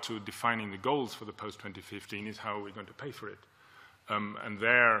 Parallel to defining the goals for the post-2015 is how are we going to pay for it. And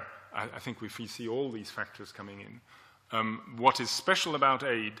there, I think we see all these factors coming in. What is special about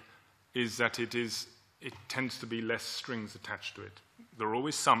aid is that it tends to be less strings attached to it. There are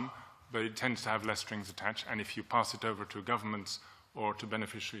always some, but it tends to have less strings attached, and if you pass it over to governments or to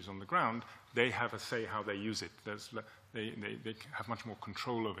beneficiaries on the ground, they have a say how they use it. They have much more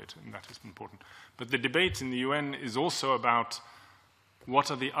control of it, and that is important. But the debate in the UN is also about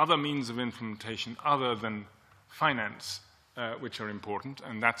what are the other means of implementation other than finance, which are important,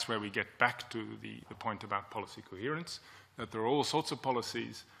 and that's where we get back to the point about policy coherence, that there are all sorts of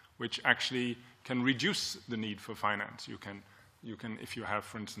policies which actually can reduce the need for finance. You can, if you have,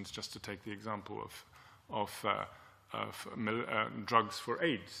 for instance, just to take the example of drugs for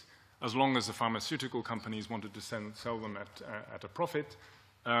AIDS, as long as the pharmaceutical companies wanted to sell them at a profit,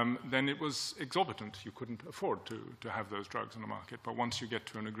 then it was exorbitant. You couldn't afford to have those drugs on the market. But once you get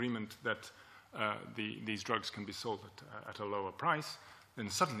to an agreement that these drugs can be sold at a lower price, then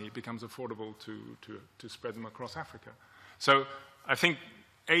suddenly it becomes affordable to spread them across Africa. So I think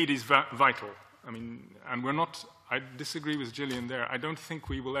aid is vital. I mean, and I disagree with Gillian there. I don't think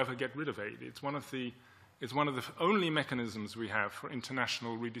we will ever get rid of aid. It's one of the only mechanisms we have for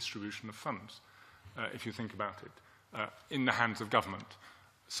international redistribution of funds, if you think about it, in the hands of government.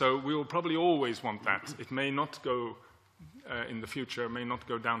 So we will probably always want that. It may not go, in the future, may not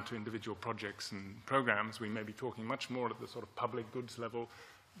go down to individual projects and programs. We may be talking much more at the sort of public goods level,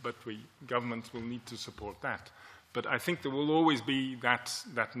 but governments will need to support that. But I think there will always be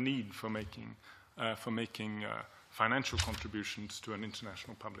that need for making financial contributions to an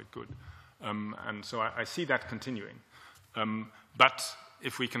international public good. And so I see that continuing. But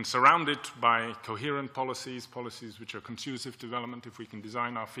if we can surround it by coherent policies which are conducive to development, if we can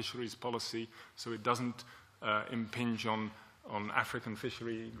design our fisheries policy so it doesn't impinge on African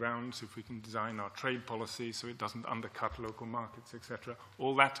fishery grounds, if we can design our trade policy so it doesn't undercut local markets, etc.,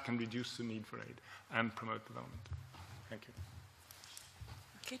 all that can reduce the need for aid and promote development. Thank you.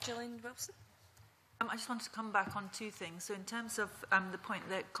 Okay, Gillian Wilson. I just want to come back on two things. So in terms of the point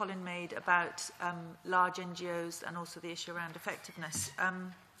that Colin made about large NGOs and also the issue around effectiveness,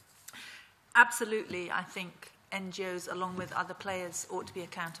 absolutely, I think NGOs, along with other players, ought to be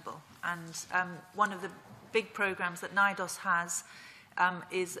accountable. And one of the big programs that NIDOS has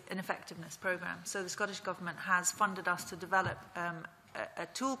is an effectiveness program. So the Scottish Government has funded us to develop a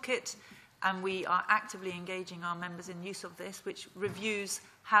toolkit, and we are actively engaging our members in use of this, which reviews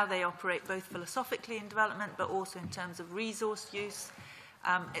how they operate both philosophically in development, but also in terms of resource use,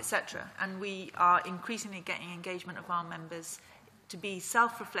 etc. And we are increasingly getting engagement of our members to be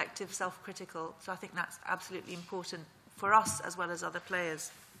self-reflective, self-critical. So I think that's absolutely important for us as well as other players.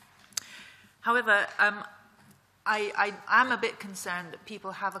 However, I am a bit concerned that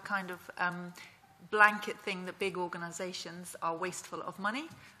people have a kind of blanket thing that big organisations are wasteful of money.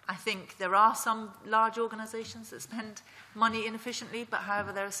 I think there are some large organisations that spend money inefficiently, but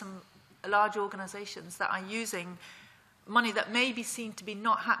however, there are some large organisations that are using money that may be seen to be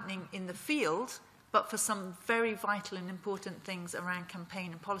not happening in the field, but for some very vital and important things around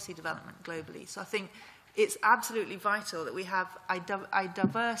campaign and policy development globally. So I think it's absolutely vital that we have a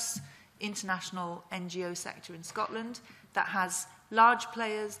diverse international NGO sector in Scotland that has large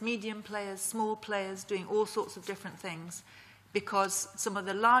players, medium players, small players doing all sorts of different things, because some of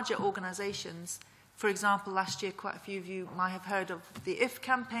the larger organisations, for example, last year quite a few of you might have heard of the IF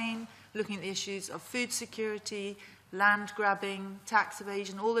campaign, looking at the issues of food security, land grabbing, tax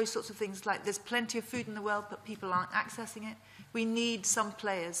evasion, all those sorts of things. Like there's plenty of food in the world, but people aren't accessing it. We need some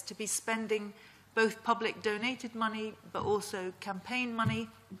players to be spending both public donated money, but also campaign money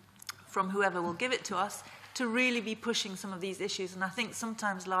from whoever will give it to us, to really be pushing some of these issues. And I think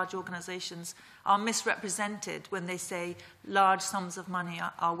sometimes large organisations are misrepresented when they say large sums of money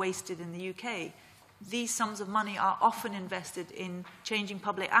are wasted in the UK. These sums of money are often invested in changing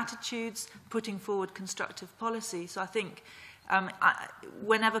public attitudes, putting forward constructive policy. So I think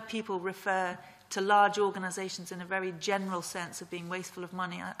whenever people refer to large organisations in a very general sense of being wasteful of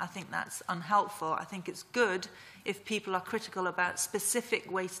money, I think that's unhelpful. I think it's good if people are critical about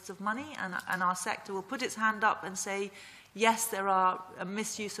specific wastes of money, and our sector will put its hand up and say, yes, there are a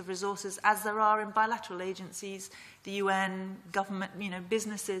misuse of resources, as there are in bilateral agencies, the UN, government,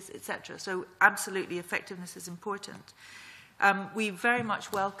 businesses, etc. So absolutely, effectiveness is important. We very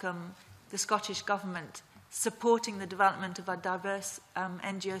much welcome the Scottish Government supporting the development of a diverse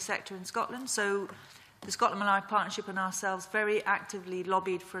NGO sector in Scotland. So the Scotland-Malawi Partnership and ourselves very actively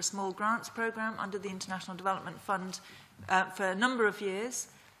lobbied for a small grants programme under the International Development Fund for a number of years.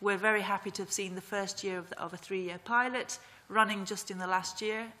 We're very happy to have seen the first year of a 3-year pilot running just in the last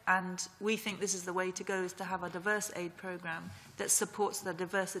year, and we think this is the way to go, is to have a diverse aid programme that supports the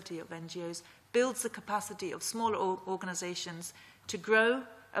diversity of NGOs, builds the capacity of smaller organisations to grow,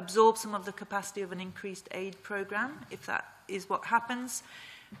 absorb some of the capacity of an increased aid programme, if that is what happens,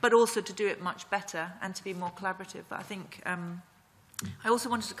 but also to do it much better and to be more collaborative. I think I also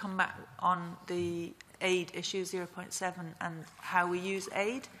wanted to come back on the aid issue 0.7 and how we use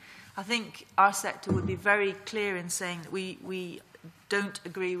aid. I think our sector would be very clear in saying that we don't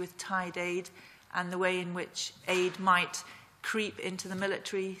agree with tied aid and the way in which aid might creep into the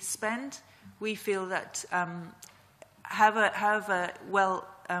military spend. We feel that however well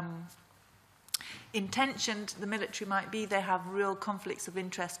intentioned the military might be, they have real conflicts of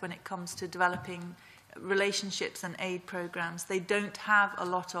interest when it comes to developing relationships and aid programs. They don't have a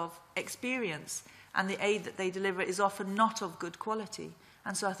lot of experience, and the aid that they deliver is often not of good quality.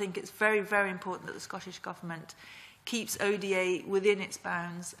 And so I think it's very, very important that the Scottish Government keeps ODA within its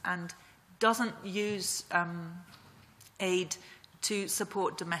bounds and doesn't use aid to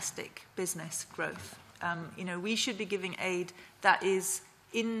support domestic business growth. You know, we should be giving aid that is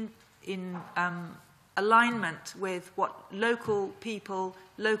in alignment with what local people,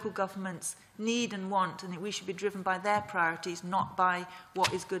 local governments need and want, and we should be driven by their priorities, not by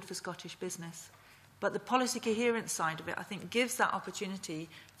what is good for Scottish business. But the policy coherence side of it, I think, gives that opportunity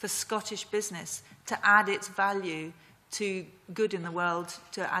for Scottish business to add its value to good in the world,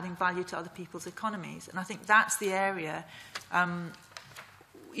 to adding value to other people's economies. And I think that's the area,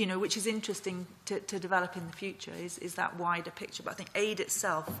 you know, which is interesting to develop in the future, is that wider picture. But I think aid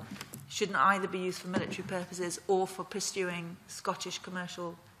itself shouldn't either be used for military purposes or for pursuing Scottish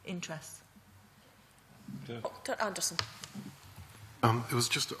commercial interests. Yeah. Dr. Anderson. It was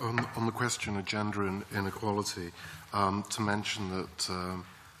just on the question of gender inequality, to mention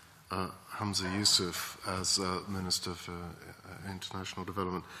that Hamza Yusuf, as Minister for International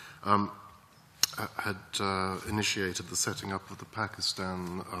Development, had initiated the setting up of the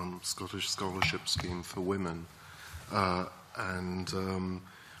Pakistan Scottish Scholarship Scheme for Women, and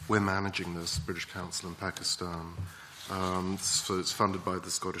we're managing this, British Council in Pakistan. So it's funded by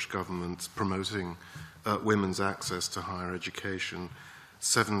the Scottish Government, promoting women's access to higher education.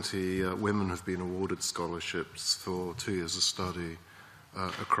 70 women have been awarded scholarships for 2 years of study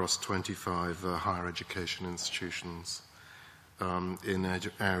across 25 higher education institutions in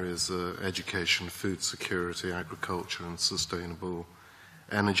areas education, food security, agriculture and sustainable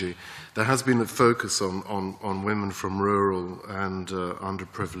energy. There has been a focus on women from rural and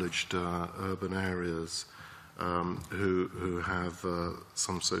underprivileged urban areas who have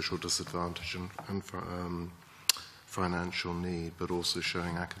some social disadvantage and financial need, but also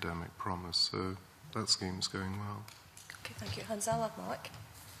showing academic promise. So that scheme is going well. Okay, thank you. Hanzala Malik.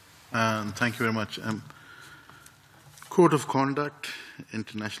 Thank you very much. Code of conduct,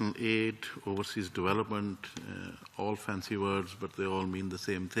 international aid, overseas development, all fancy words, but they all mean the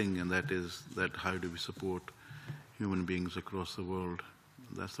same thing, and that is that how do we support human beings across the world?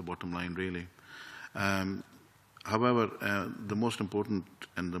 That's the bottom line, really. However, the most important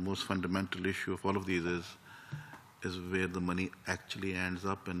and the most fundamental issue of all of these is where the money actually ends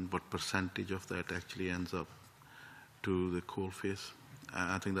up and what percentage of that actually ends up to the coalface.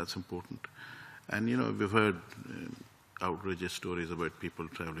 I think that's important. And, you know, we've heard outrageous stories about people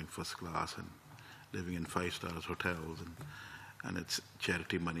traveling first class and living in 5-star hotels, and it's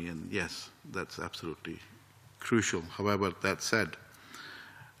charity money, and yes, that's absolutely crucial. However, that said,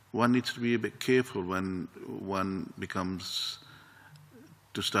 one needs to be a bit careful when one becomes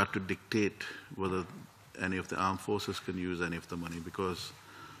to start to dictate whether any of the armed forces can use any of the money, because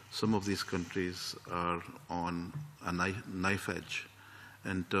some of these countries are on a knife edge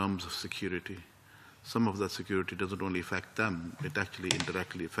in terms of security. Some of that security doesn't only affect them, it actually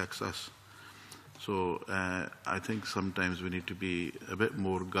indirectly affects us. So I think sometimes we need to be a bit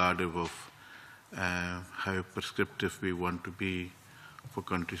more guarded of how prescriptive we want to be for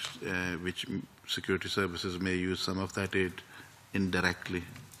countries which security services may use some of that aid indirectly.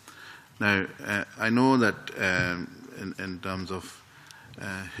 Now, I know that in terms of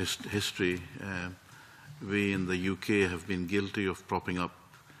history, we in the UK have been guilty of propping up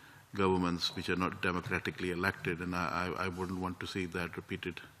governments which are not democratically elected, and I wouldn't want to see that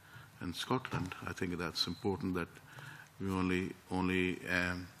repeated in Scotland. I think that's important that we only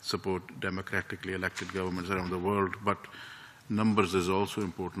support democratically elected governments around the world, but numbers is also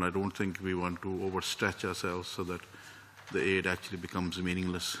important. I don't think we want to overstretch ourselves so that the aid actually becomes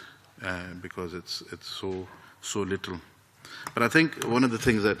meaningless because it's so little. But I think one of the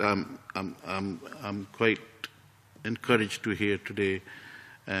things that I'm quite encouraged to hear today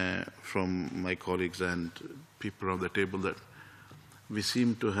from my colleagues and people around the table, that we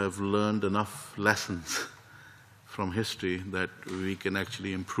seem to have learned enough lessons from history that we can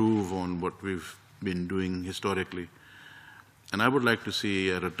actually improve on what we've been doing historically. And I would like to see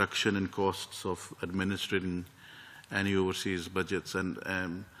a reduction in costs of administering any overseas budgets.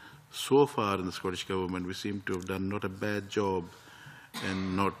 And so far in the Scottish Government, we seem to have done not a bad job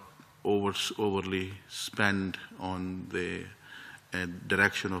in not overly spend on the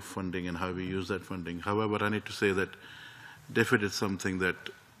direction of funding and how we use that funding. However, I need to say that deficit is something that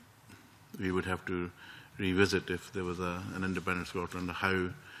we would have to revisit if there was an independent Scotland, how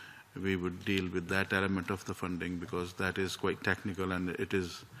we would deal with that element of the funding, because that is quite technical, and it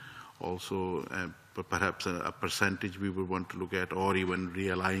is also perhaps a percentage we would want to look at, or even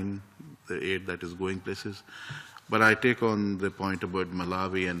realign the aid that is going places. But I take on the point about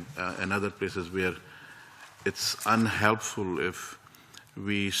Malawi and other places where it's unhelpful if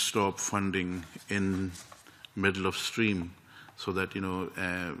we stop funding in middle of stream, so that you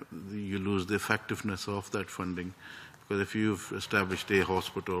lose the effectiveness of that funding. Because if you've established a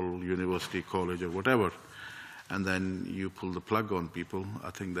hospital, university, college, or whatever, and then you pull the plug on people, I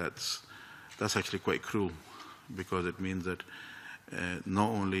think that's actually quite cruel, because it means that not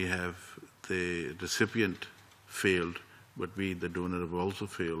only have the recipient failed, but we, the donor, have also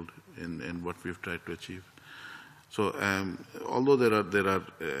failed in what we've tried to achieve. So although there are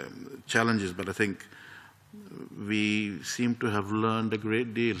challenges, but I think we seem to have learned a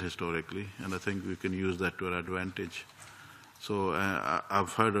great deal historically, and I think we can use that to our advantage. So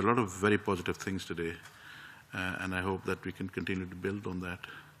I've heard a lot of very positive things today, and I hope that we can continue to build on that.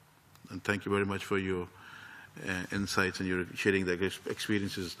 And thank you very much for your insights and your sharing the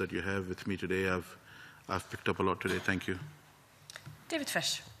experiences that you have with me today. I've picked up a lot today. Thank you. David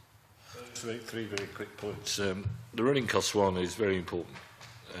Fish. Just make three very quick points. The running cost one is very important,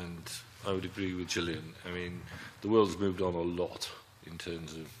 and I would agree with Gillian. I mean, the world's moved on a lot in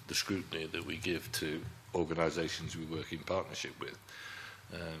terms of the scrutiny that we give to organisations we work in partnership with.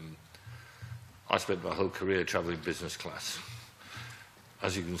 I spent my whole career travelling business class.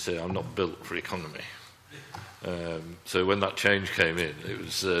 As you can see, I'm not built for economy. So when that change came in, it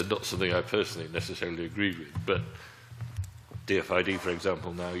was not something I personally necessarily agreed with. But DFID, for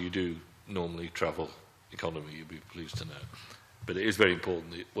example, now you do normally travel economy, you'd be pleased to know. But it is very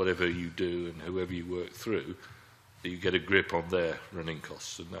important that whatever you do and whoever you work through, that you get a grip on their running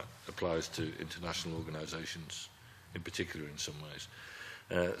costs, and that applies to international organisations in particular in some ways.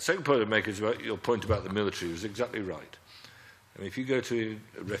 Second point I'd make is about your point about the military was exactly right. I mean, if you go to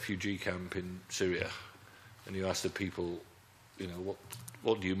a refugee camp in Syria and you ask the people,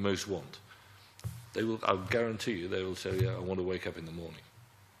 what do you most want? They will, I'll guarantee you, they will say, yeah, I want to wake up in the morning.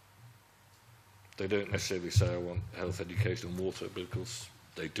 They don't necessarily say, I want health, education and water, but of course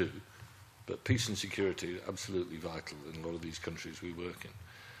they do. But peace and security are absolutely vital in a lot of these countries we work in.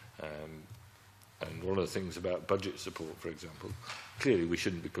 And one of the things about budget support, for example, clearly we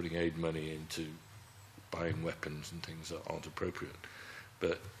shouldn't be putting aid money into buying weapons and things that aren't appropriate.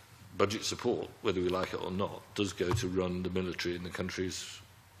 But budget support, whether we like it or not, does go to run the military in the countries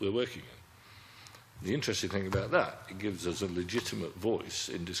we're working in. The interesting thing about that, it gives us a legitimate voice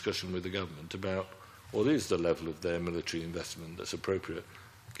in discussion with the government about what is the level of their military investment that's appropriate,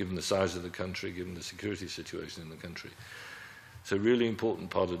 given the size of the country, given the security situation in the country. It's a really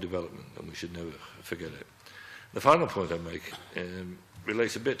important part of development, and we should never forget it. The final point I make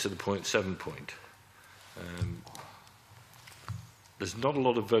relates a bit to the point 7 point. There's not a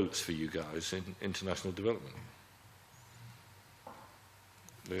lot of votes for you guys in international development.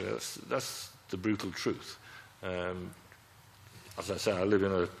 That's the brutal truth. As I say, I live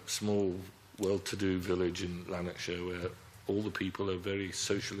in a small, well-to-do village in Lanarkshire where all the people are very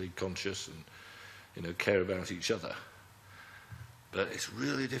socially conscious and care about each other. But it's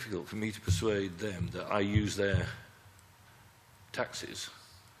really difficult for me to persuade them that I use their taxes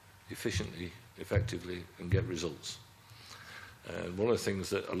efficiently, effectively, and get results. And one of the things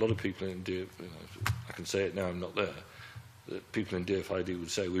that a lot of people in I can say it now, I'm not there, that people in DFID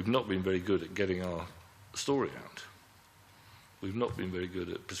would say, we've not been very good at getting our story out. We've not been very good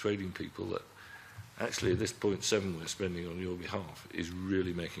at persuading people that actually this 0.7 we're spending on your behalf is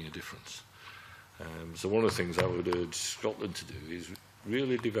really making a difference. So one of the things I would urge Scotland to do is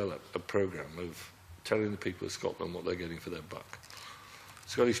really develop a programme of telling the people of Scotland what they're getting for their buck.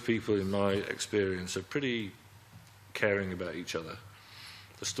 Scottish people, in my experience, are pretty caring about each other,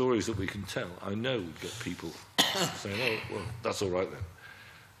 the stories that we can tell, I know would get people saying, oh, well, that's all right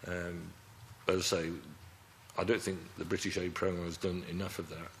then. But as I say, I don't think the British aid programme has done enough of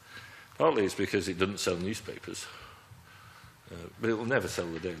that. Partly it's because it doesn't sell newspapers, but it will never sell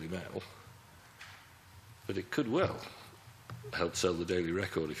the Daily Mail. But it could well help sell the Daily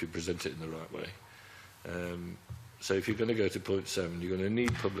Record if you present it in the right way. So if you're going to go to point 7, you're going to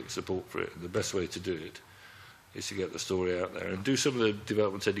need public support for it. And the best way to do it is to get the story out there and do some of the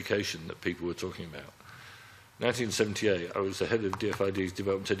development education that people were talking about. 1978, I was the head of DFID's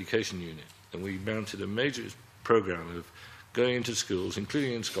development education unit, and we mounted a major programme of going into schools,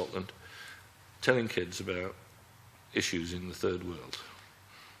 including in Scotland, telling kids about issues in the third world,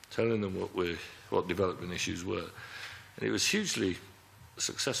 telling them what development issues were. And it was hugely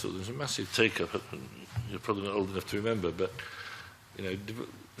successful. There was a massive take-up. You're probably not old enough to remember, but you know,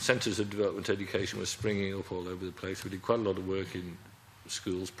 centres of development education were springing up all over the place. We did quite a lot of work in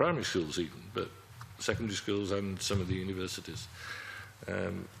schools, primary schools even, but secondary schools and some of the universities.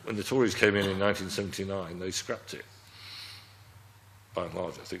 When the Tories came in 1979, they scrapped it. By and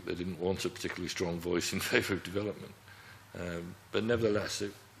large, I think they didn't want a particularly strong voice in favour of development. But nevertheless,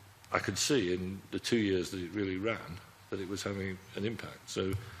 I could see in the 2 years that it really ran that it was having an impact.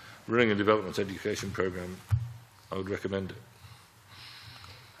 So running a development education programme, I would recommend it.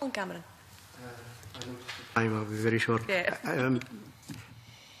 Colin Cameron. I'll be very short. Yeah.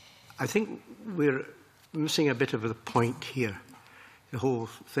 I think we're missing a bit of the point here, the whole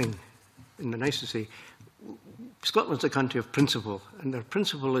thing. And nice to say, Scotland's a country of principle, and their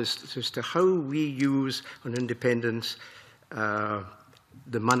principle is as to how we use on independence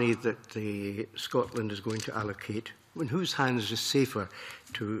the money that Scotland is going to allocate, in whose hands is safer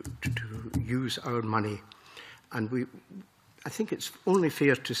to use our money. And I think it's only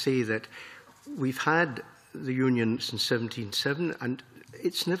fair to say that we've had the Union since 1707, and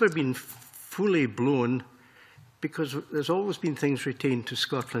it's never been fully blown because there's always been things retained to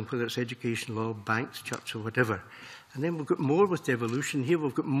Scotland, whether it's education law, banks, church or whatever. And then we've got more with devolution. Here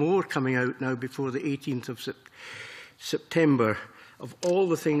we've got more coming out now before the 18th of September of all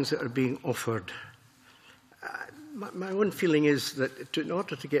the things that are being offered. My own feeling is that in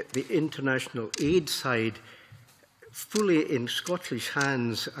order to get the international aid side fully in Scottish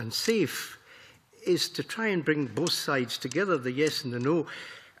hands and safe is to try and bring both sides together, the yes and the no,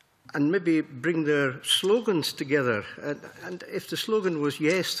 and maybe bring their slogans together. And if the slogan was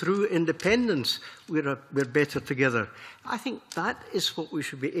yes through independence, we're better together. I think that is what we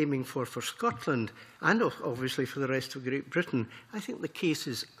should be aiming for Scotland and obviously for the rest of Great Britain. I think the case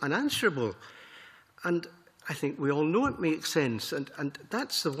is unanswerable. And I think we all know it makes sense. And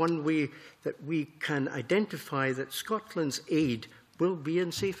that's the one way that we can identify that Scotland's aid will be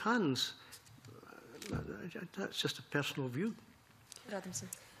in safe hands. That's just a personal view. Adamson.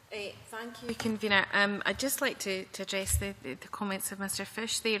 Thank you, Convener. I'd just like to address the comments of Mr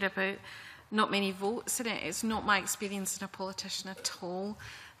Fish there about not many votes in it. It's not my experience as a politician at all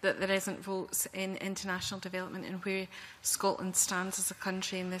that there isn't votes in international development and where Scotland stands as a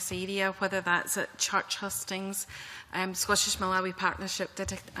country in this area, whether that's at church hustings. Scottish-Malawi Partnership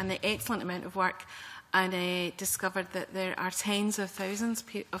did an excellent amount of work and discovered that there are tens of thousands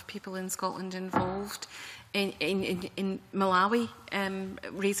of people in Scotland involved in Malawi,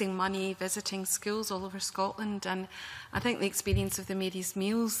 raising money, visiting schools all over Scotland. And I think the experience of the Mary's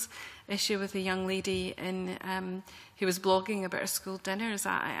Meals issue with a young lady who was blogging about her school dinners,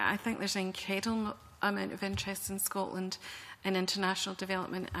 I think there's an incredible amount of interest in Scotland in international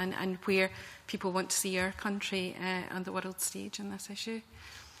development and where people want to see our country on the world stage on this issue.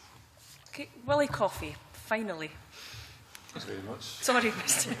 Okay, Willie Coffey, finally. Thanks very much. Sorry,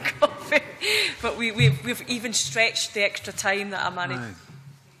 Mr Coffey, but we've even stretched the extra time that I managed.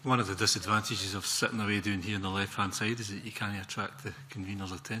 One of the disadvantages of sitting away down here on the left-hand side is that you can't attract the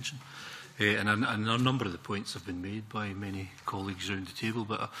convener's attention. And a number of the points have been made by many colleagues around the table,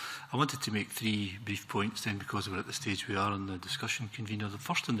 but I wanted to make 3 brief points then because we're at the stage we are in the discussion, convener. The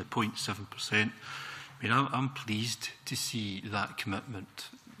first on the 0.7%. I mean, I'm pleased to see that commitment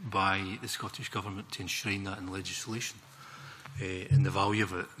by the Scottish Government to enshrine that in legislation. And the value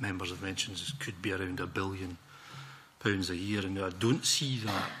of it, members have mentioned, could be around £1 billion a year, and I don't see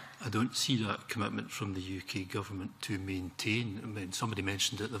that commitment from the UK government to maintain. I mean, somebody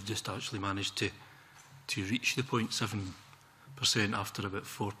mentioned that they've just actually managed to reach the 0.7% after about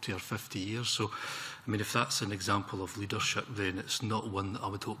 40 or 50 years. So, I mean, if that's an example of leadership, then it's not one that I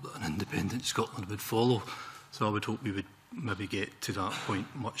would hope that an independent Scotland would follow. So I would hope we would maybe get to that point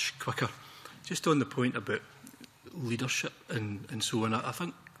much quicker. Just on the point about leadership and so on, I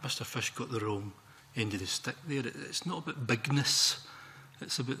think Mr Fish got the wrong end of the stick there. It's not about bigness.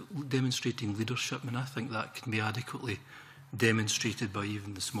 It's about demonstrating leadership, and I think that can be adequately demonstrated by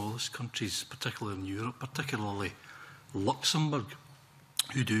even the smallest countries, particularly in Europe, particularly Luxembourg,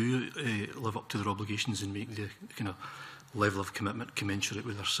 who do live up to their obligations and make the kind of level of commitment commensurate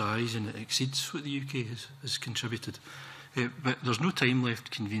with their size, and it exceeds what the UK has contributed. But there's no time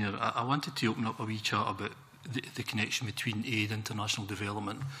left, Convener. I wanted to open up a wee chat about the connection between aid, international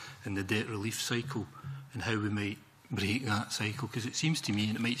development and the debt relief cycle, and how we might break that cycle, because it seems to me,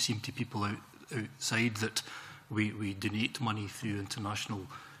 and it might seem to people outside, that we donate money through international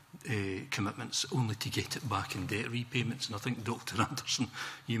commitments only to get it back in debt repayments. And I think Dr. Anderson,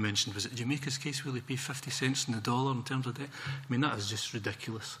 you mentioned, was it Jamaica's case where they pay 50 cents in the dollar in terms of debt? I mean, that is just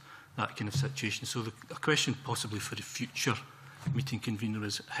ridiculous, that kind of situation. So a question possibly for the future meeting convener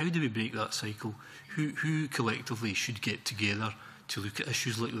is, how do we break that cycle? Who collectively should get together to look at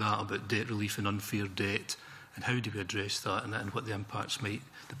issues like that about debt relief and unfair debt, and how do we address that, and what the impacts might,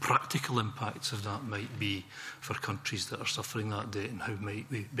 the practical impacts of that might be for countries that are suffering that debt, and how might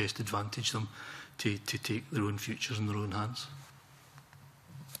we best advantage them to take their own futures in their own hands?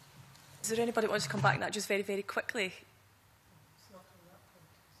 Is there anybody who wants to come back on that just very, very quickly?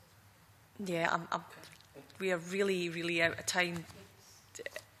 Yeah, we are really, really out of time.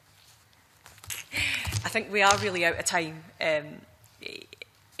 I think we are really out of time.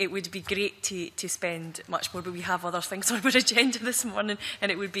 It would be great to spend much more, but we have other things on our agenda this morning,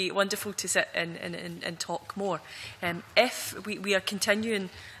 and it would be wonderful to sit and talk more. If we are continuing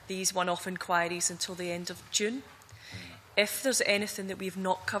these one-off inquiries until the end of June, if there's anything that we've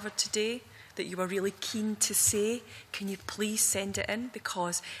not covered today that you are really keen to say, can you please send it in?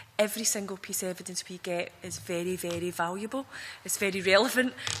 Because every single piece of evidence we get is very, very valuable. It's very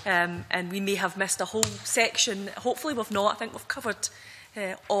relevant, and we may have missed a whole section. Hopefully we've not. I think we've covered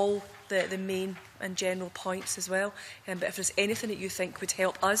all the main and general points as well. But if there's anything that you think would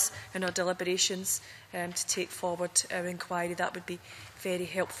help us in our deliberations to take forward our inquiry, that would be very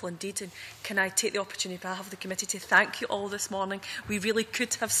helpful indeed. And can I take the opportunity on behalf of the committee to thank you all this morning. We really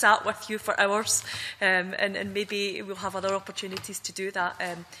could have sat with you for hours, and maybe we'll have other opportunities to do that.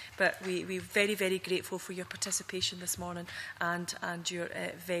 But we're very, very grateful for your participation this morning, and your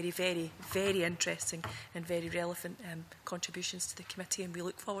very, very, very interesting and very relevant contributions to the committee, and we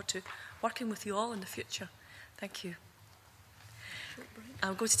look forward to working with you all in the future. Thank you.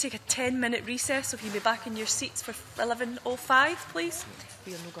 I'm going to take a 10-minute recess, so if you may be back in your seats for 11:05, please.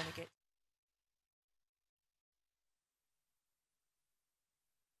 We are not going to get...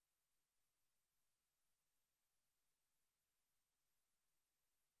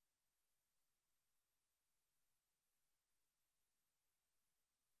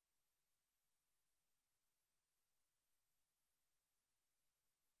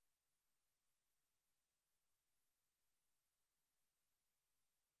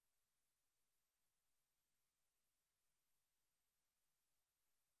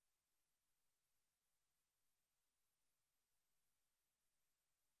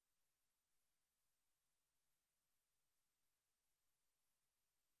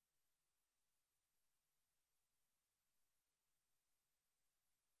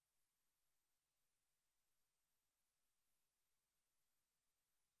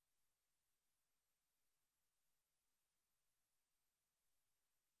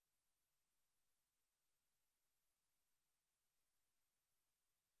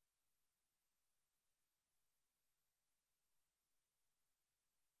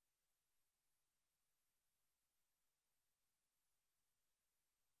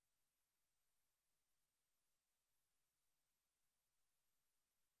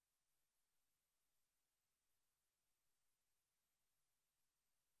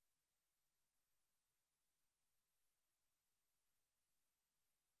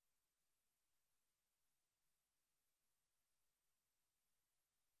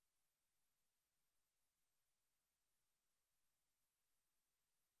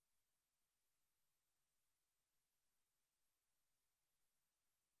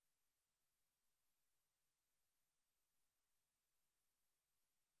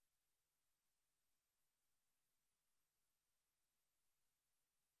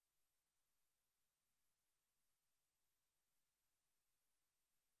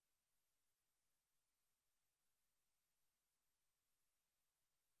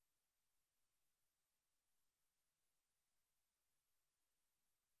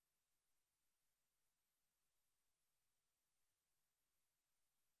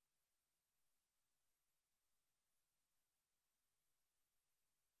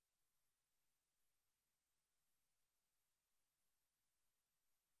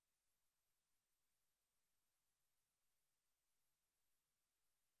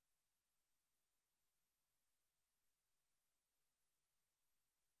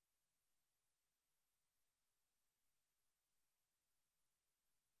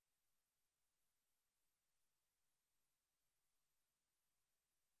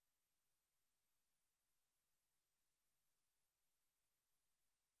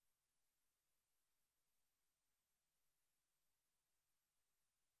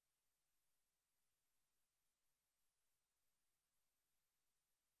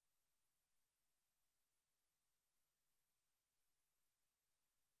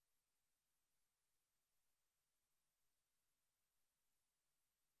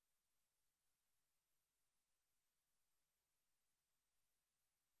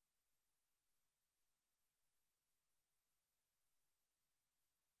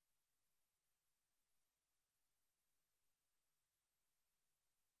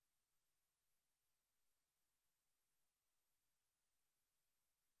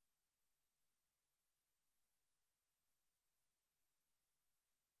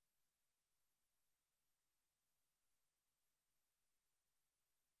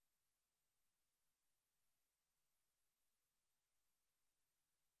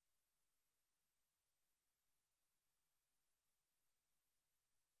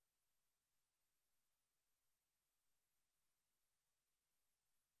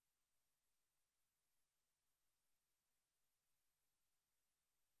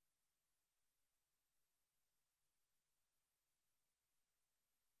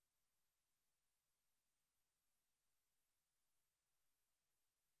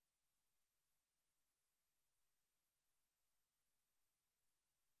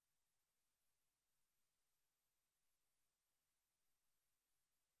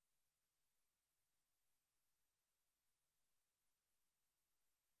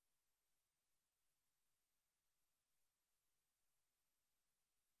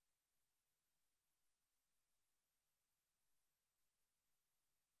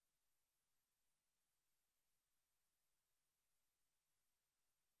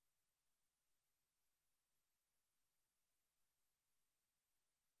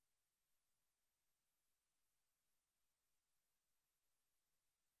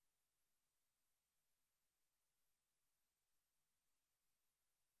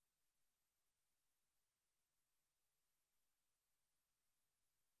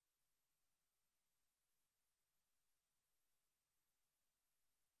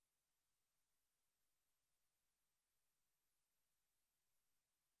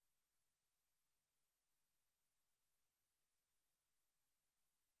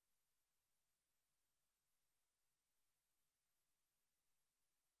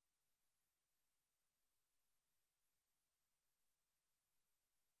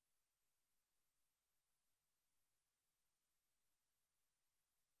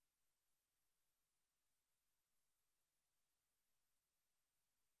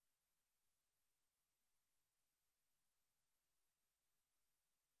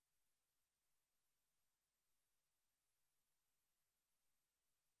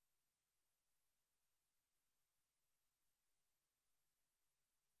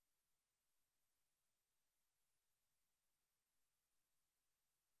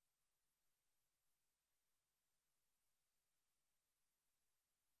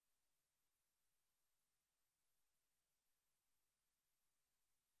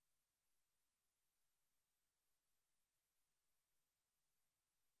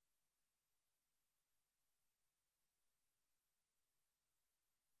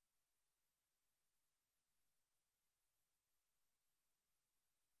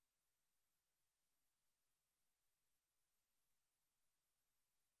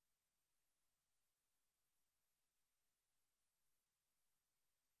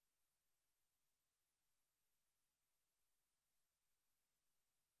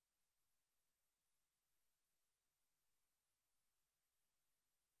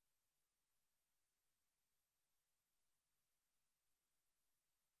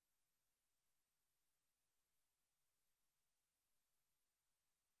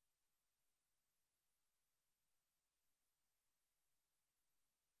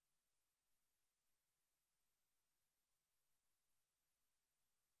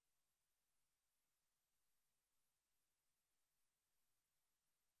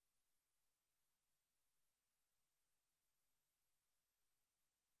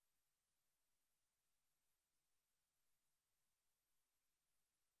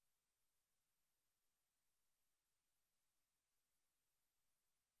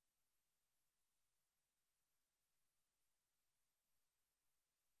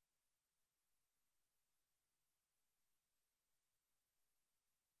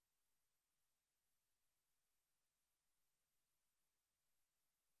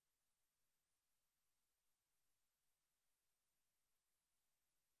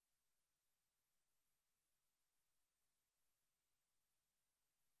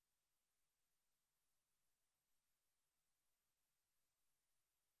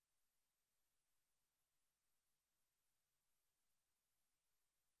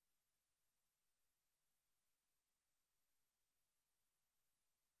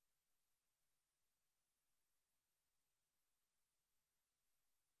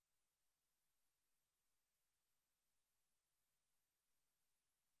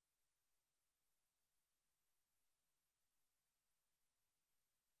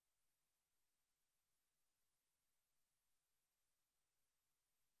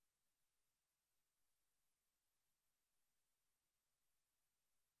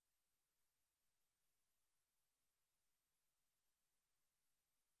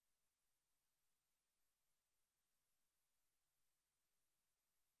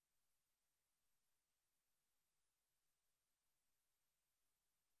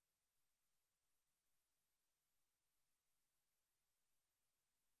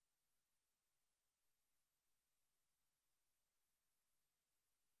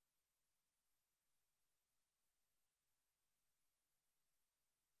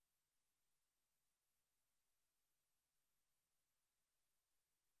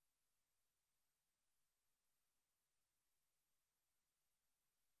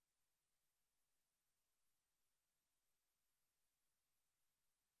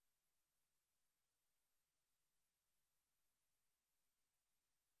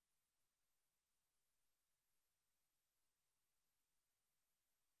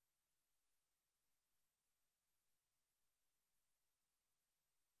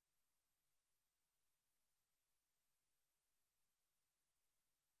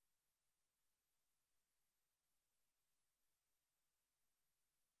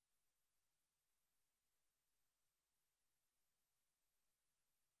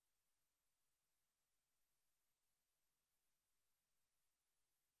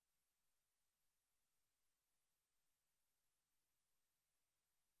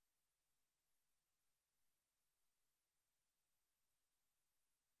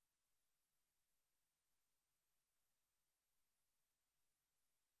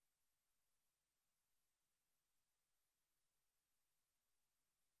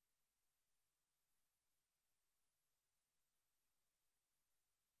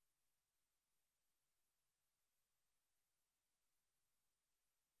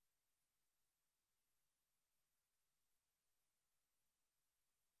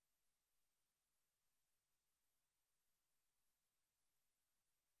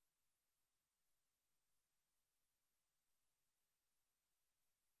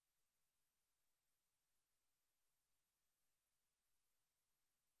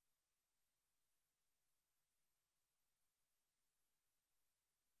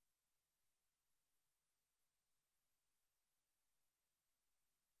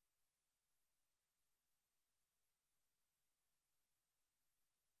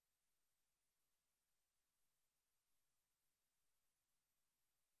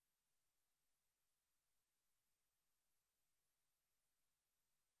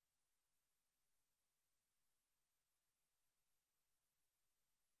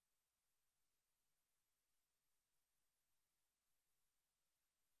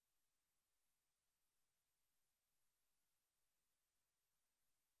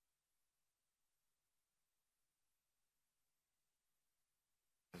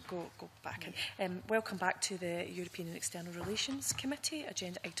 go back in. Welcome back to the European and External Relations Committee.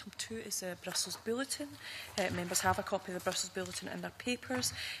 Agenda item 2 is the Brussels Bulletin. Members have a copy of the Brussels Bulletin in their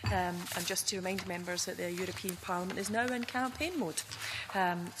papers. And just to remind members that the European Parliament is now in campaign mode.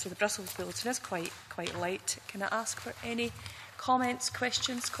 So the Brussels Bulletin is quite light. Can I ask for any comments,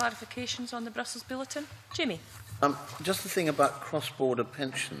 questions, clarifications on the Brussels Bulletin? Jamie? Just the thing about cross-border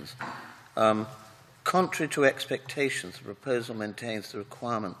pensions. Contrary to expectations, the proposal maintains the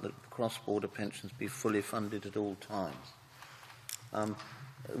requirement that cross-border pensions be fully funded at all times.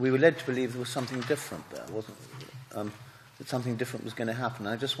 We were led to believe there was something different there, wasn't there? That something different was going to happen.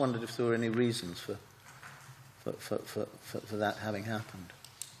 I just wondered if there were any reasons for that having happened.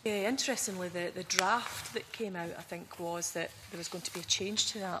 Yeah, interestingly, the draft that came out, I think, was that there was going to be a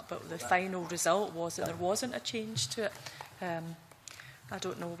change to that, but the final result was that there wasn't a change to it. I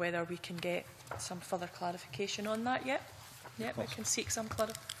don't know whether we can get some further clarification on that yet. Yeah, we can seek some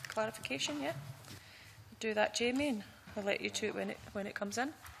clarification, yeah. Do that, Jamie, and I'll let you to it when it comes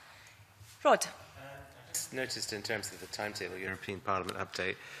in. Rod? Just noticed in terms of the timetable, European Parliament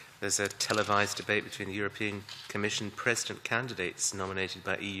update, there's a televised debate between the European Commission President candidates nominated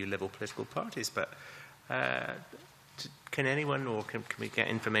by EU-level political parties. But can anyone, or can we get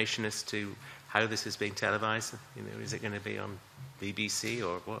information as to how this is being televised? You know, is it going to be on BBC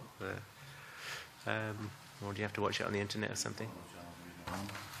or what? Or do you have to watch it on the internet or something?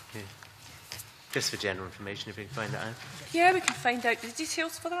 Yeah. Just for general information, if we can find that out. Yeah, we can find out the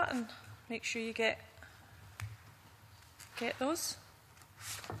details for that and make sure you get those.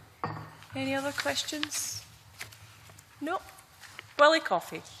 Any other questions? No. Willie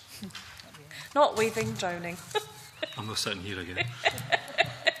Coffey. Not waving, drowning. I'm not sitting here again.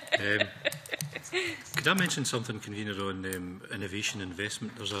 Could I mention something, Convener, on innovation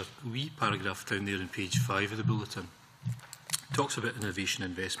investment? There's a wee paragraph down there on page 5 of the bulletin. It talks about innovation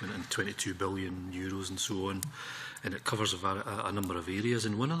investment in 22 billion euros and so on, and it covers a number of areas,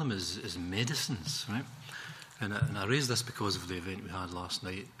 and one of them is medicines, right? And I raise this because of the event we had last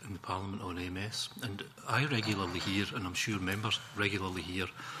night in the Parliament on MS, and I regularly hear, and I'm sure members regularly hear,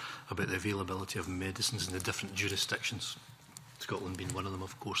 about the availability of medicines in the different jurisdictions. Scotland being one of them,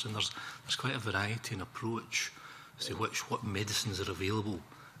 of course, and there's quite a variety in approach as to what medicines are available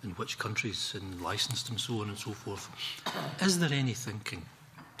in which countries and licensed and so on and so forth. Is there any thinking,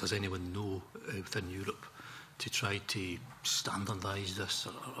 does anyone know, within Europe to try to standardise this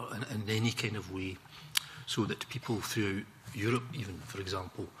or in any kind of way so that people throughout Europe, even, for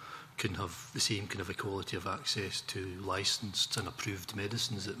example, can have the same kind of equality of access to licensed and approved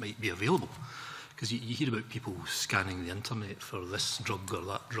medicines that might be available? Because you hear about people scanning the internet for this drug or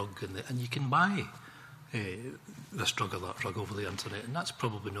that drug, and you can buy this drug or that drug over the internet, and that's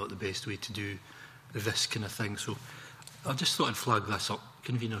probably not the best way to do this kind of thing. So I just thought I'd flag this up,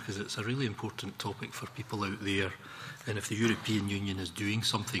 Convener, because it's a really important topic for people out there, and if the European Union is doing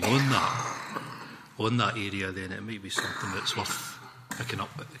something on that area, then it might be something that's worth picking up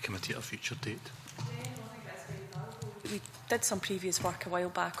at the committee at a future date. We did some previous work a while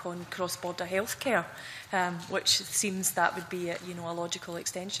back on cross-border healthcare, which seems that would be a logical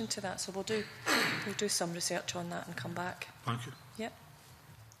extension to that. So we'll do some research on that and come back. Thank you. Yep.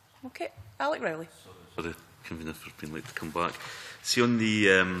 Okay, Alec Rowley. Sorry, Convener, for being late to come back. See on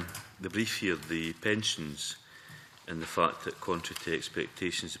the brief here, the pensions, and the fact that, contrary to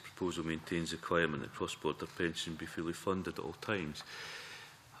expectations, the proposal maintains the requirement that cross-border pension be fully funded at all times.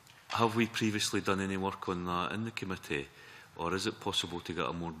 Have we previously done any work on that in the committee, or is it possible to get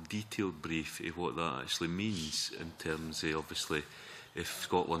a more detailed brief of what that actually means in terms of, obviously, if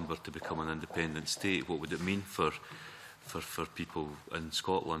Scotland were to become an independent state, what would it mean for people in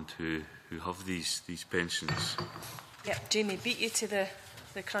Scotland who have these pensions? Yeah, Jamie beat you to the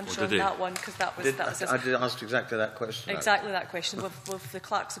crunch on that one, because I did ask exactly that question. Exactly that question. The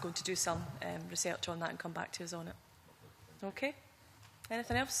clerks are going to do some research on that and come back to us on it. Okay.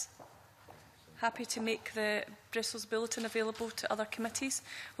 Anything else? Happy to make the Brussels Bulletin available to other committees.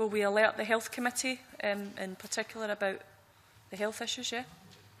 Will we alert the Health Committee in particular about the health issues? Yeah?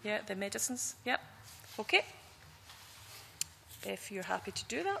 Yeah, the medicines? Yeah. Okay. If you're happy to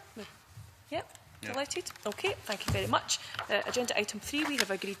do that. Yeah. Delighted. Okay, thank you very much. Agenda item 3 we have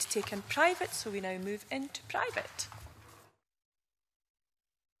agreed to take in private, so we now move into private.